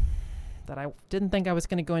of that I didn't think I was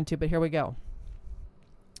going to go into, but here we go.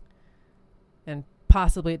 And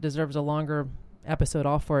possibly it deserves a longer episode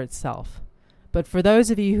all for itself. But for those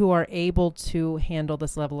of you who are able to handle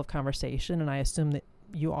this level of conversation, and I assume that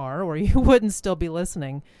you are, or you wouldn't still be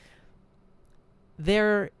listening,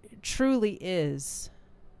 there truly is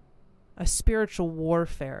a spiritual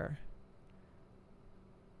warfare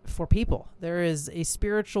for people. There is a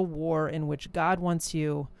spiritual war in which God wants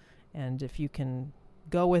you, and if you can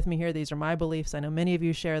go with me here, these are my beliefs. I know many of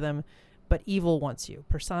you share them, but evil wants you.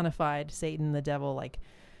 Personified, Satan, the devil, like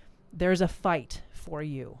there's a fight for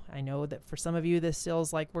you. I know that for some of you, this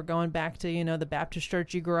feels like we're going back to, the Baptist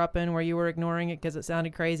church you grew up in where you were ignoring it because it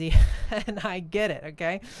sounded crazy. And I get it,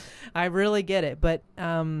 okay? I really get it. But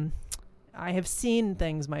I have seen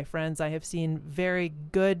things, my friends. I have seen very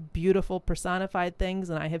good, beautiful, personified things,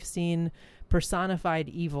 and I have seen personified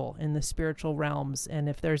evil in the spiritual realms. And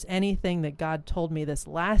if there's anything that God told me this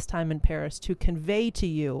last time in Paris to convey to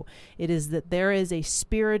you, it is that there is a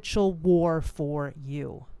spiritual war for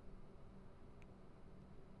you.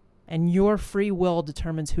 And your free will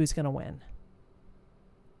determines who's going to win.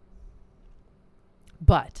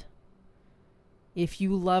 But if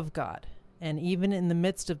you love God, and even in the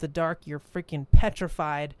midst of the dark, you're freaking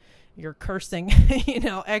petrified, you're cursing,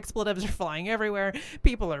 expletives are flying everywhere,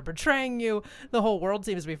 people are betraying you, the whole world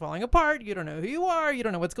seems to be falling apart, you don't know who you are, you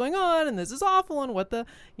don't know what's going on, and this is awful,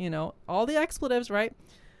 and all the expletives, right?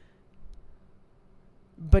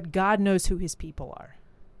 But God knows who his people are.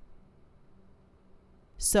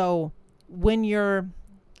 So when you're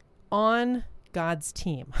on God's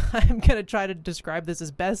team, I'm going to try to describe this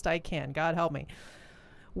as best I can. God help me.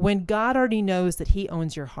 When God already knows that he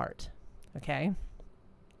owns your heart, okay?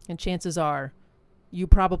 And chances are you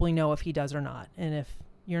probably know if he does or not. And if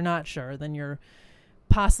you're not sure, then you're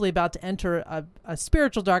possibly about to enter a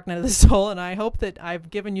spiritual dark night of the soul, and I hope that I've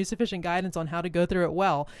given you sufficient guidance on how to go through it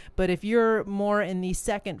well. But if you're more in the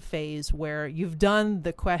second phase where you've done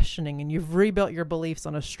the questioning and you've rebuilt your beliefs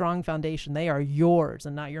on a strong foundation, they are yours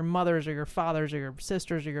and not your mother's or your father's or your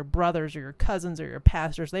sisters or your brothers or your cousins or your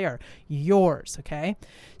pastors. They are yours, okay?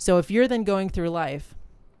 So if you're then going through life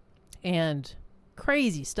and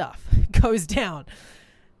crazy stuff goes down,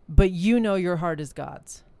 but your heart is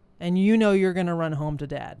God's, and you're going to run home to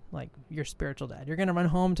dad, like your spiritual dad. You're going to run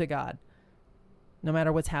home to God no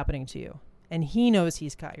matter what's happening to you. And he knows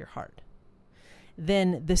he's got your heart.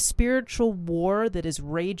 Then the spiritual war that is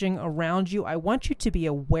raging around you, I want you to be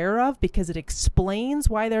aware of because it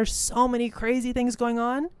explains why there's so many crazy things going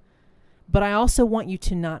on. But I also want you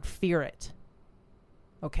to not fear it.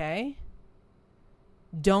 Okay?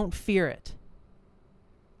 Don't fear it.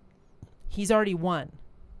 He's already won.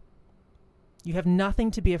 You have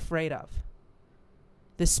nothing to be afraid of.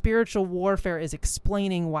 The spiritual warfare is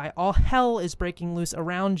explaining why all hell is breaking loose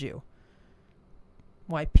around you.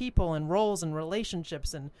 Why people and roles and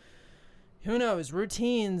relationships and who knows,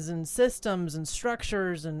 routines and systems and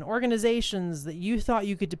structures and organizations that you thought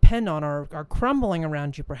you could depend on are crumbling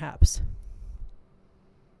around you perhaps.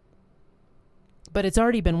 But it's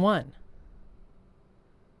already been won.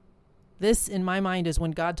 This, in my mind, is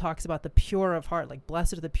when God talks about the pure of heart, like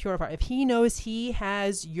blessed are the pure of heart. If he knows he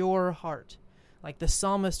has your heart, like the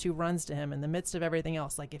psalmist who runs to him in the midst of everything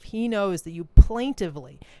else, like if he knows that you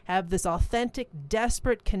plaintively have this authentic,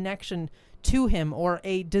 desperate connection to him or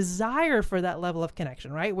a desire for that level of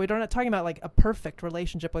connection, right? We're not talking about like a perfect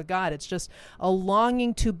relationship with God. It's just a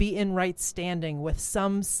longing to be in right standing with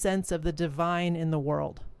some sense of the divine in the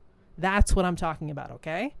world. That's what I'm talking about,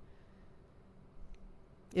 okay?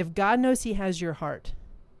 If God knows he has your heart,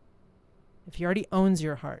 if he already owns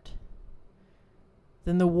your heart,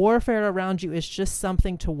 then the warfare around you is just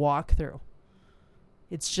something to walk through.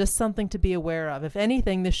 It's just something to be aware of. If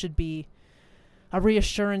anything, this should be a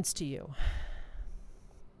reassurance to you.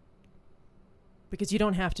 Because you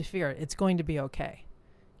don't have to fear it. It's going to be okay.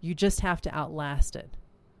 You just have to outlast it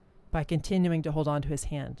by continuing to hold on to his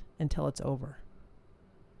hand until it's over.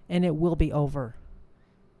 And it will be over,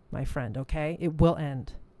 my friend, okay? It will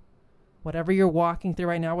end. Whatever you're walking through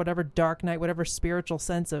right now, whatever dark night, whatever spiritual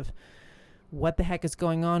sense of what the heck is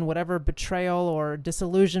going on, whatever betrayal or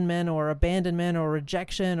disillusionment or abandonment or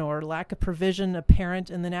rejection or lack of provision apparent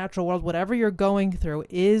in the natural world, whatever you're going through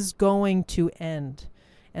is going to end.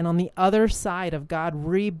 And on the other side of God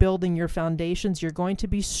rebuilding your foundations, you're going to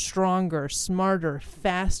be stronger, smarter,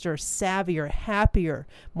 faster, savvier, happier,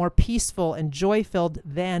 more peaceful and joy-filled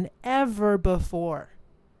than ever before.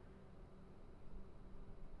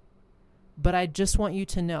 But I just want you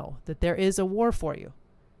to know that there is a war for you.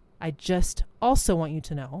 I just also want you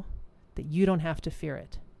to know that you don't have to fear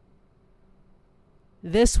it.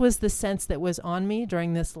 This was the sense that was on me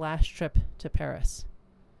during this last trip to Paris.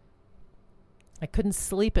 I couldn't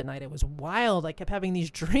sleep at night. It was wild. I kept having these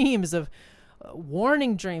dreams of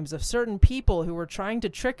warning dreams of certain people who were trying to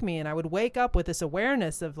trick me. And I would wake up with this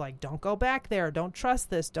awareness of like, don't go back there. Don't trust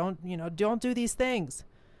this. Don't do these things.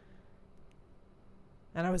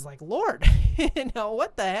 And I was like, Lord,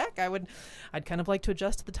 what the heck? I'd kind of like to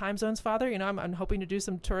adjust to the time zones, Father. I'm hoping to do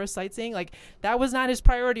some tourist sightseeing. Like, that was not his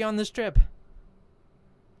priority on this trip.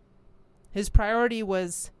 His priority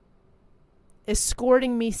was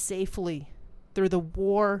escorting me safely through the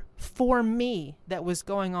war for me that was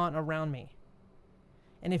going on around me.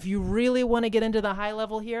 And if you really want to get into the high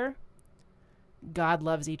level here, God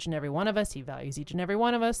loves each and every one of us. He values each and every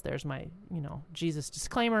one of us. There's my, Jesus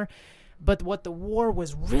disclaimer. But what the war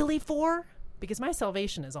was really for, because my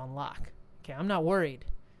salvation is on lock. Okay, I'm not worried.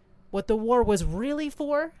 What the war was really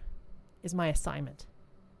for is my assignment.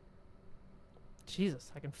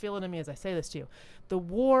 Jesus, I can feel it in me as I say this to you. The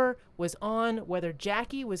war was on whether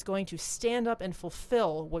Jackie was going to stand up and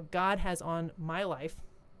fulfill what God has on my life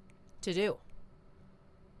to do.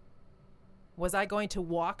 Was I going to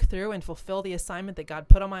walk through and fulfill the assignment that God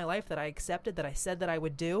put on my life, that I accepted, that I said that I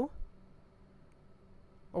would do?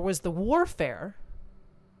 Or was the warfare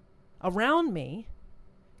around me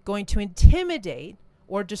going to intimidate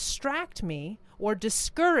or distract me or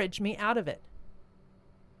discourage me out of it?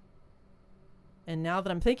 And now that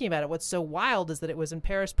I'm thinking about it, what's so wild is that it was in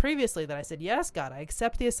Paris previously that I said, yes, God, I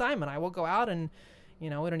accept the assignment. I will go out and, we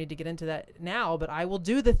don't need to get into that now, but I will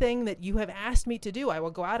do the thing that you have asked me to do. I will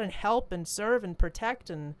go out and help and serve and protect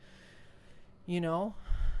and,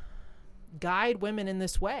 guide women in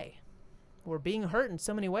this way who are being hurt in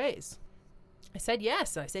so many ways. I said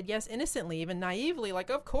yes. And I said yes innocently, even naively, like,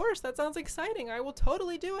 of course, that sounds exciting. I will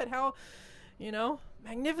totally do it. How,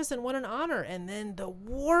 magnificent. What an honor. And then the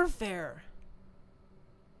warfare.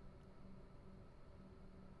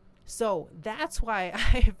 So that's why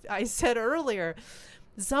I said earlier,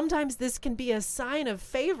 sometimes this can be a sign of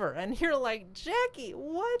favor. And you're like, Jackie,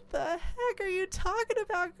 what the heck are you talking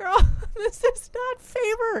about, girl? This is not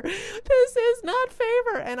favor. This is not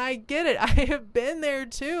favor. And I get it. I have been there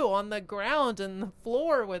too, on the ground and the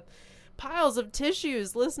floor with piles of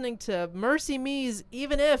tissues, listening to Mercy Me's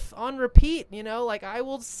Even If on repeat, I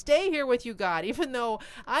will stay here with you, God, even though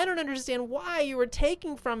I don't understand why you were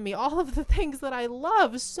taking from me all of the things that I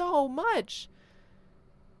love so much.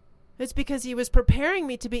 It's because he was preparing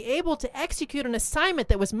me to be able to execute an assignment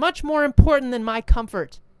that was much more important than my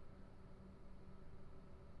comfort.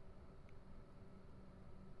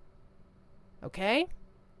 Okay?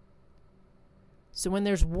 So when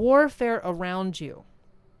there's warfare around you,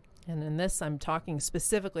 and in this I'm talking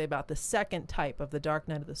specifically about the second type of the dark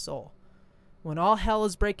night of the soul, when all hell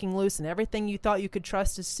is breaking loose and everything you thought you could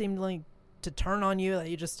trust is seemingly to turn on you, that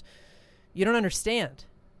you don't understand.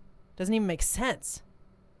 It doesn't even make sense.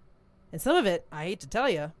 And some of it, I hate to tell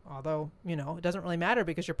you, although, it doesn't really matter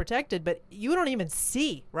because you're protected, but you don't even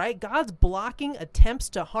see, right? God's blocking attempts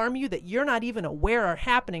to harm you that you're not even aware are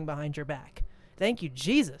happening behind your back. Thank you,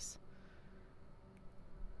 Jesus.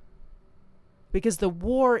 Because the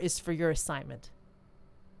war is for your assignment.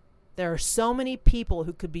 There are so many people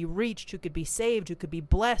who could be reached, who could be saved, who could be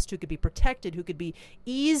blessed, who could be protected, who could be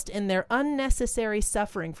eased in their unnecessary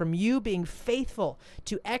suffering from you being faithful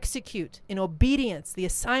to execute in obedience the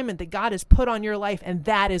assignment that God has put on your life, and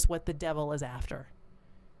that is what the devil is after.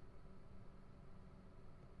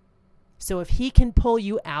 So if he can pull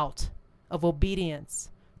you out of obedience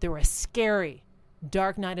through a scary,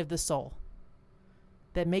 dark night of the soul,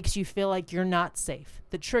 that makes you feel like you're not safe,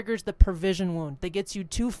 that triggers the provision wound, that gets you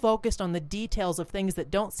too focused on the details of things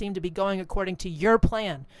that don't seem to be going according to your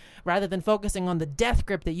plan, rather than focusing on the death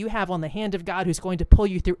grip that you have on the hand of God, who's going to pull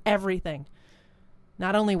you through everything,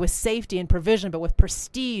 not only with safety and provision, but with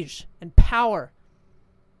prestige and power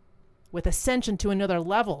with ascension to another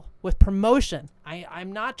level, with promotion.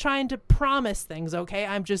 I'm not trying to promise things, okay?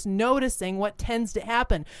 I'm just noticing what tends to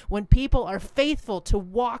happen when people are faithful to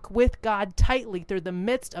walk with God tightly through the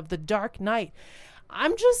midst of the dark night.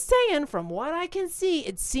 I'm just saying, from what I can see,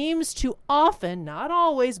 it seems to often, not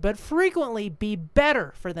always, but frequently be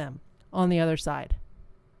better for them on the other side.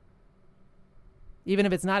 Even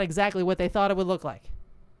if it's not exactly what they thought it would look like.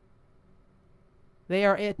 They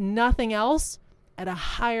are, if nothing else, at a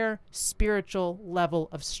higher spiritual level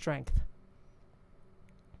of strength.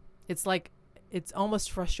 It's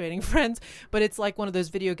almost frustrating, friends, but it's like one of those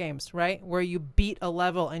video games, right? Where you beat a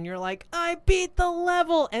level and you're like, I beat the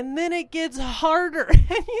level, and then it gets harder.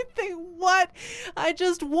 And you think, what? I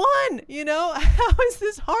just won, How is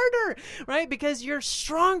this harder, right? Because you're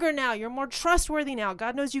stronger now. You're more trustworthy now.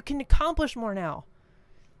 God knows you can accomplish more now.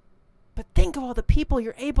 But think of all the people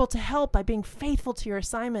you're able to help by being faithful to your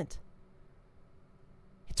assignment.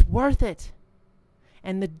 It's worth it.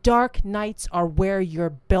 And the dark nights are where you're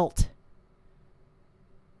built.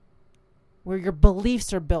 Where your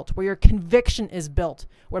beliefs are built, where your conviction is built,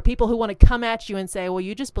 where people who want to come at you and say, well,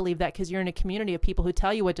 you just believe that because you're in a community of people who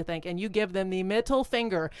tell you what to think, and you give them the middle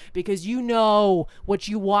finger because you know what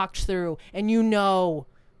you walked through, and you know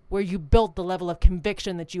where you built the level of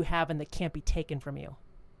conviction that you have and that can't be taken from you.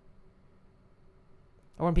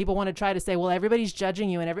 Or when people want to try to say, well, everybody's judging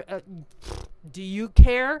you, and do you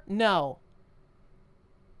care? No.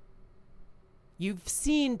 You've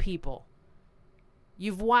seen people.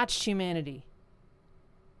 You've watched humanity.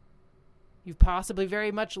 You've possibly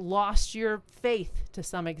very much lost your faith to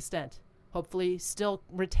some extent. Hopefully still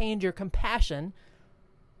retained your compassion,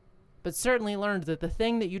 but certainly learned that the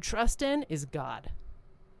thing that you trust in is God.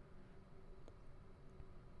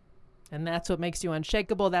 And that's what makes you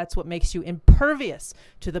unshakable. That's what makes you impervious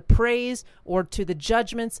to the praise or to the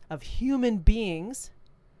judgments of human beings,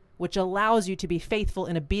 which allows you to be faithful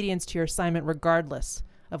in obedience to your assignment regardless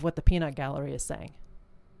of what the peanut gallery is saying.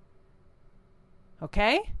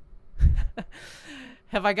 Okay?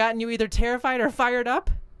 Have I gotten you either terrified or fired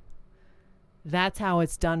up? That's how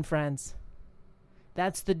it's done, friends.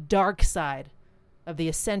 That's the dark side of the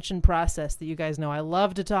ascension process that you guys know I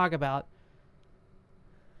love to talk about.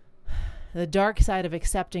 The dark side of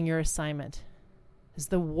accepting your assignment is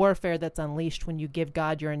the warfare that's unleashed when you give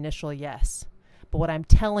God your initial yes. But what I'm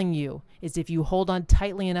telling you is if you hold on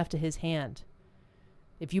tightly enough to his hand,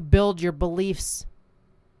 if you build your beliefs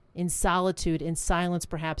in solitude, in silence,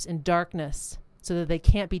 perhaps in darkness, so that they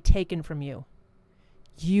can't be taken from you,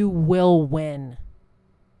 you will win.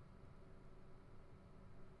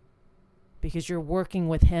 Because you're working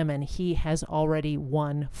with him and he has already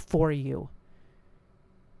won for you.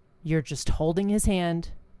 You're just holding his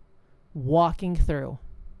hand, walking through.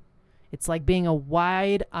 It's like being a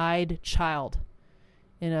wide-eyed child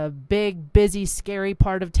in a big, busy, scary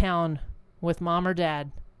part of town with mom or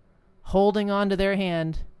dad, holding onto their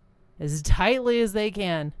hand as tightly as they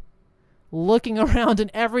can, looking around in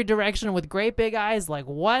every direction with great big eyes like,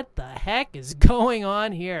 what the heck is going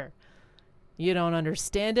on here? You don't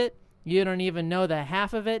understand it. You don't even know the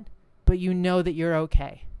half of it, but you know that you're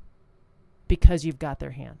okay because you've got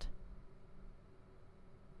their hand.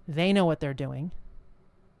 They know what they're doing.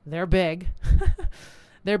 They're big.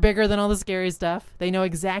 They're bigger than all the scary stuff. They know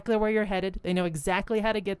exactly where you're headed. They know exactly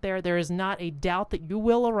how to get there. There is not a doubt that you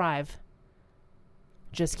will arrive.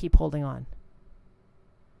 Just keep holding on.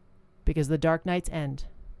 Because the dark nights end.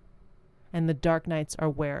 And the dark nights are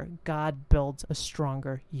where God builds a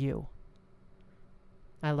stronger you.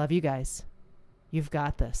 I love you guys. You've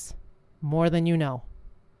got this. More than you know.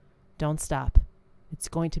 Don't stop. It's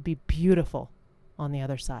going to be beautiful on the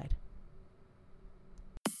other side.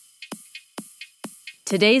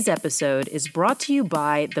 Today's episode is brought to you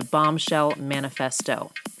by the Bombshell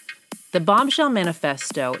Manifesto. The Bombshell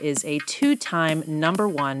Manifesto is a 2-time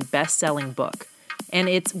 #1 best-selling book, and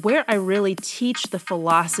it's where I really teach the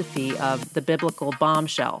philosophy of the biblical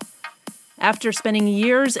bombshell. After spending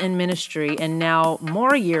years in ministry and now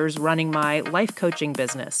more years running my life coaching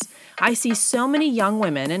business, I see so many young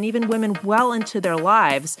women and even women well into their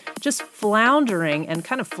lives just floundering and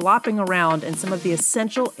kind of flopping around in some of the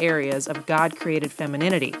essential areas of God-created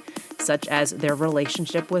femininity, such as their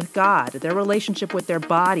relationship with God, their relationship with their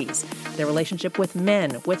bodies, their relationship with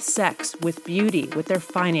men, with sex, with beauty, with their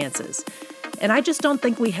finances. And I just don't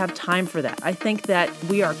think we have time for that. I think that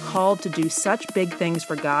we are called to do such big things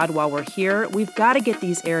for God while we're here. We've got to get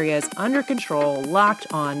these areas under control, locked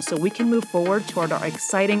on, so we can move forward toward our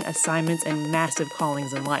exciting assignments and massive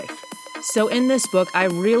callings in life. So in this book, I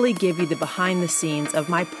really give you the behind the scenes of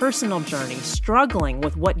my personal journey, struggling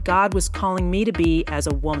with what God was calling me to be as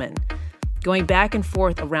a woman. going back and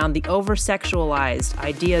forth around the over-sexualized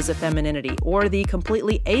ideas of femininity or the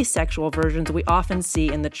completely asexual versions we often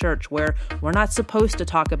see in the church where we're not supposed to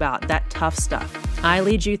talk about that tough stuff. I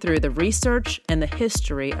lead you through the research and the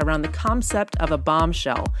history around the concept of a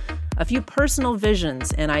bombshell, a few personal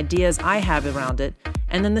visions and ideas I have around it,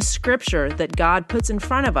 and then the scripture that God puts in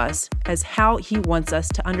front of us as how He wants us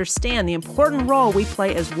to understand the important role we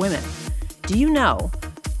play as women. Do you know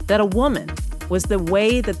that a woman was the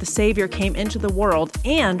way that the Savior came into the world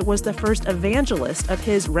and was the first evangelist of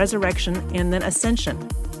His resurrection and then ascension?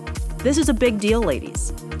 This is a big deal,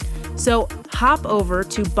 ladies. So hop over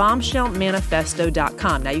to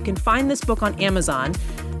bombshellmanifesto.com. Now, you can find this book on Amazon,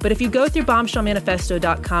 but if you go through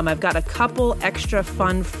bombshellmanifesto.com, I've got a couple extra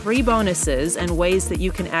fun free bonuses and ways that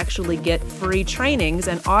you can actually get free trainings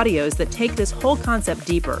and audios that take this whole concept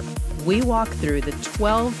deeper. We walk through the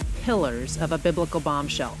 12 pillars of a biblical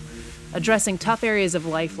bombshell, addressing tough areas of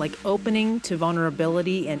life like opening to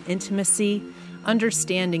vulnerability and intimacy,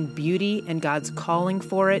 understanding beauty and God's calling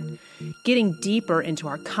for it, getting deeper into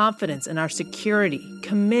our confidence and our security,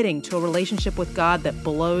 committing to a relationship with God that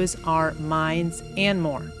blows our minds, and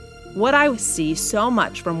more. What I see so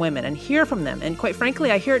much from women and hear from them, and quite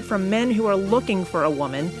frankly, I hear it from men who are looking for a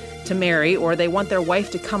woman to marry or they want their wife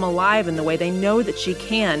to come alive in the way they know that she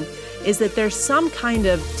can, is that there's some kind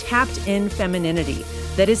of tapped-in femininity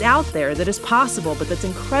that is out there, that is possible, but that's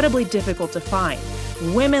incredibly difficult to find.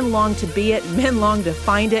 Women long to be it, men long to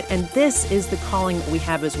find it, and this is the calling that we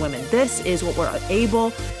have as women. This is what we're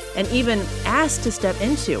able and even asked to step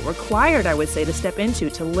into, required, I would say, to step into,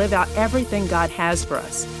 to live out everything God has for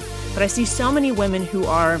us. But I see so many women who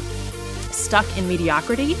are stuck in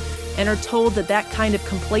mediocrity and are told that that kind of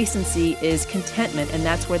complacency is contentment and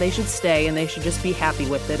that's where they should stay and they should just be happy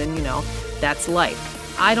with it and, that's life.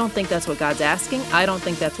 I don't think that's what God's asking. I don't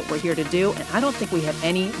think that's what we're here to do, and I don't think we have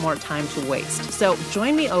any more time to waste. So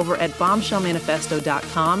join me over at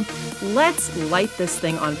bombshellmanifesto.com. Let's light this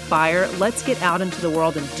thing on fire. Let's get out into the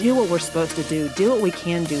world and do what we're supposed to do what we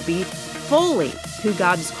can do, be fully who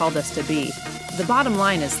God has called us to be. The bottom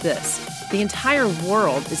line is this. The entire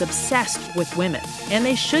world is obsessed with women, and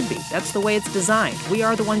they should be. That's the way it's designed. We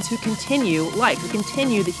are the ones who continue life, who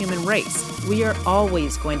continue the human race. We are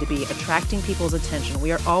always going to be attracting people's attention.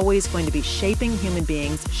 We are always going to be shaping human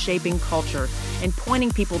beings, shaping culture, and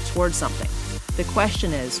pointing people towards something. The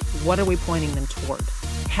question is, what are we pointing them toward?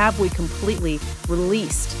 Have we completely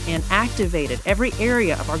released and activated every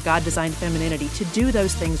area of our God-designed femininity to do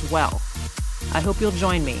those things well? I hope you'll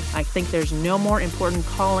join me. I think there's no more important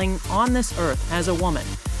calling on this earth as a woman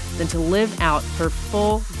than to live out her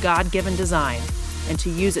full God-given design and to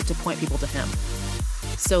use it to point people to Him.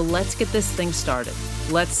 So let's get this thing started.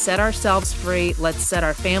 Let's set ourselves free, let's set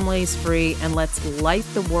our families free, and let's light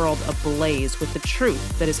the world ablaze with the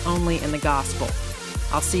truth that is only in the gospel.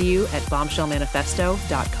 I'll see you at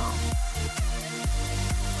bombshellmanifesto.com.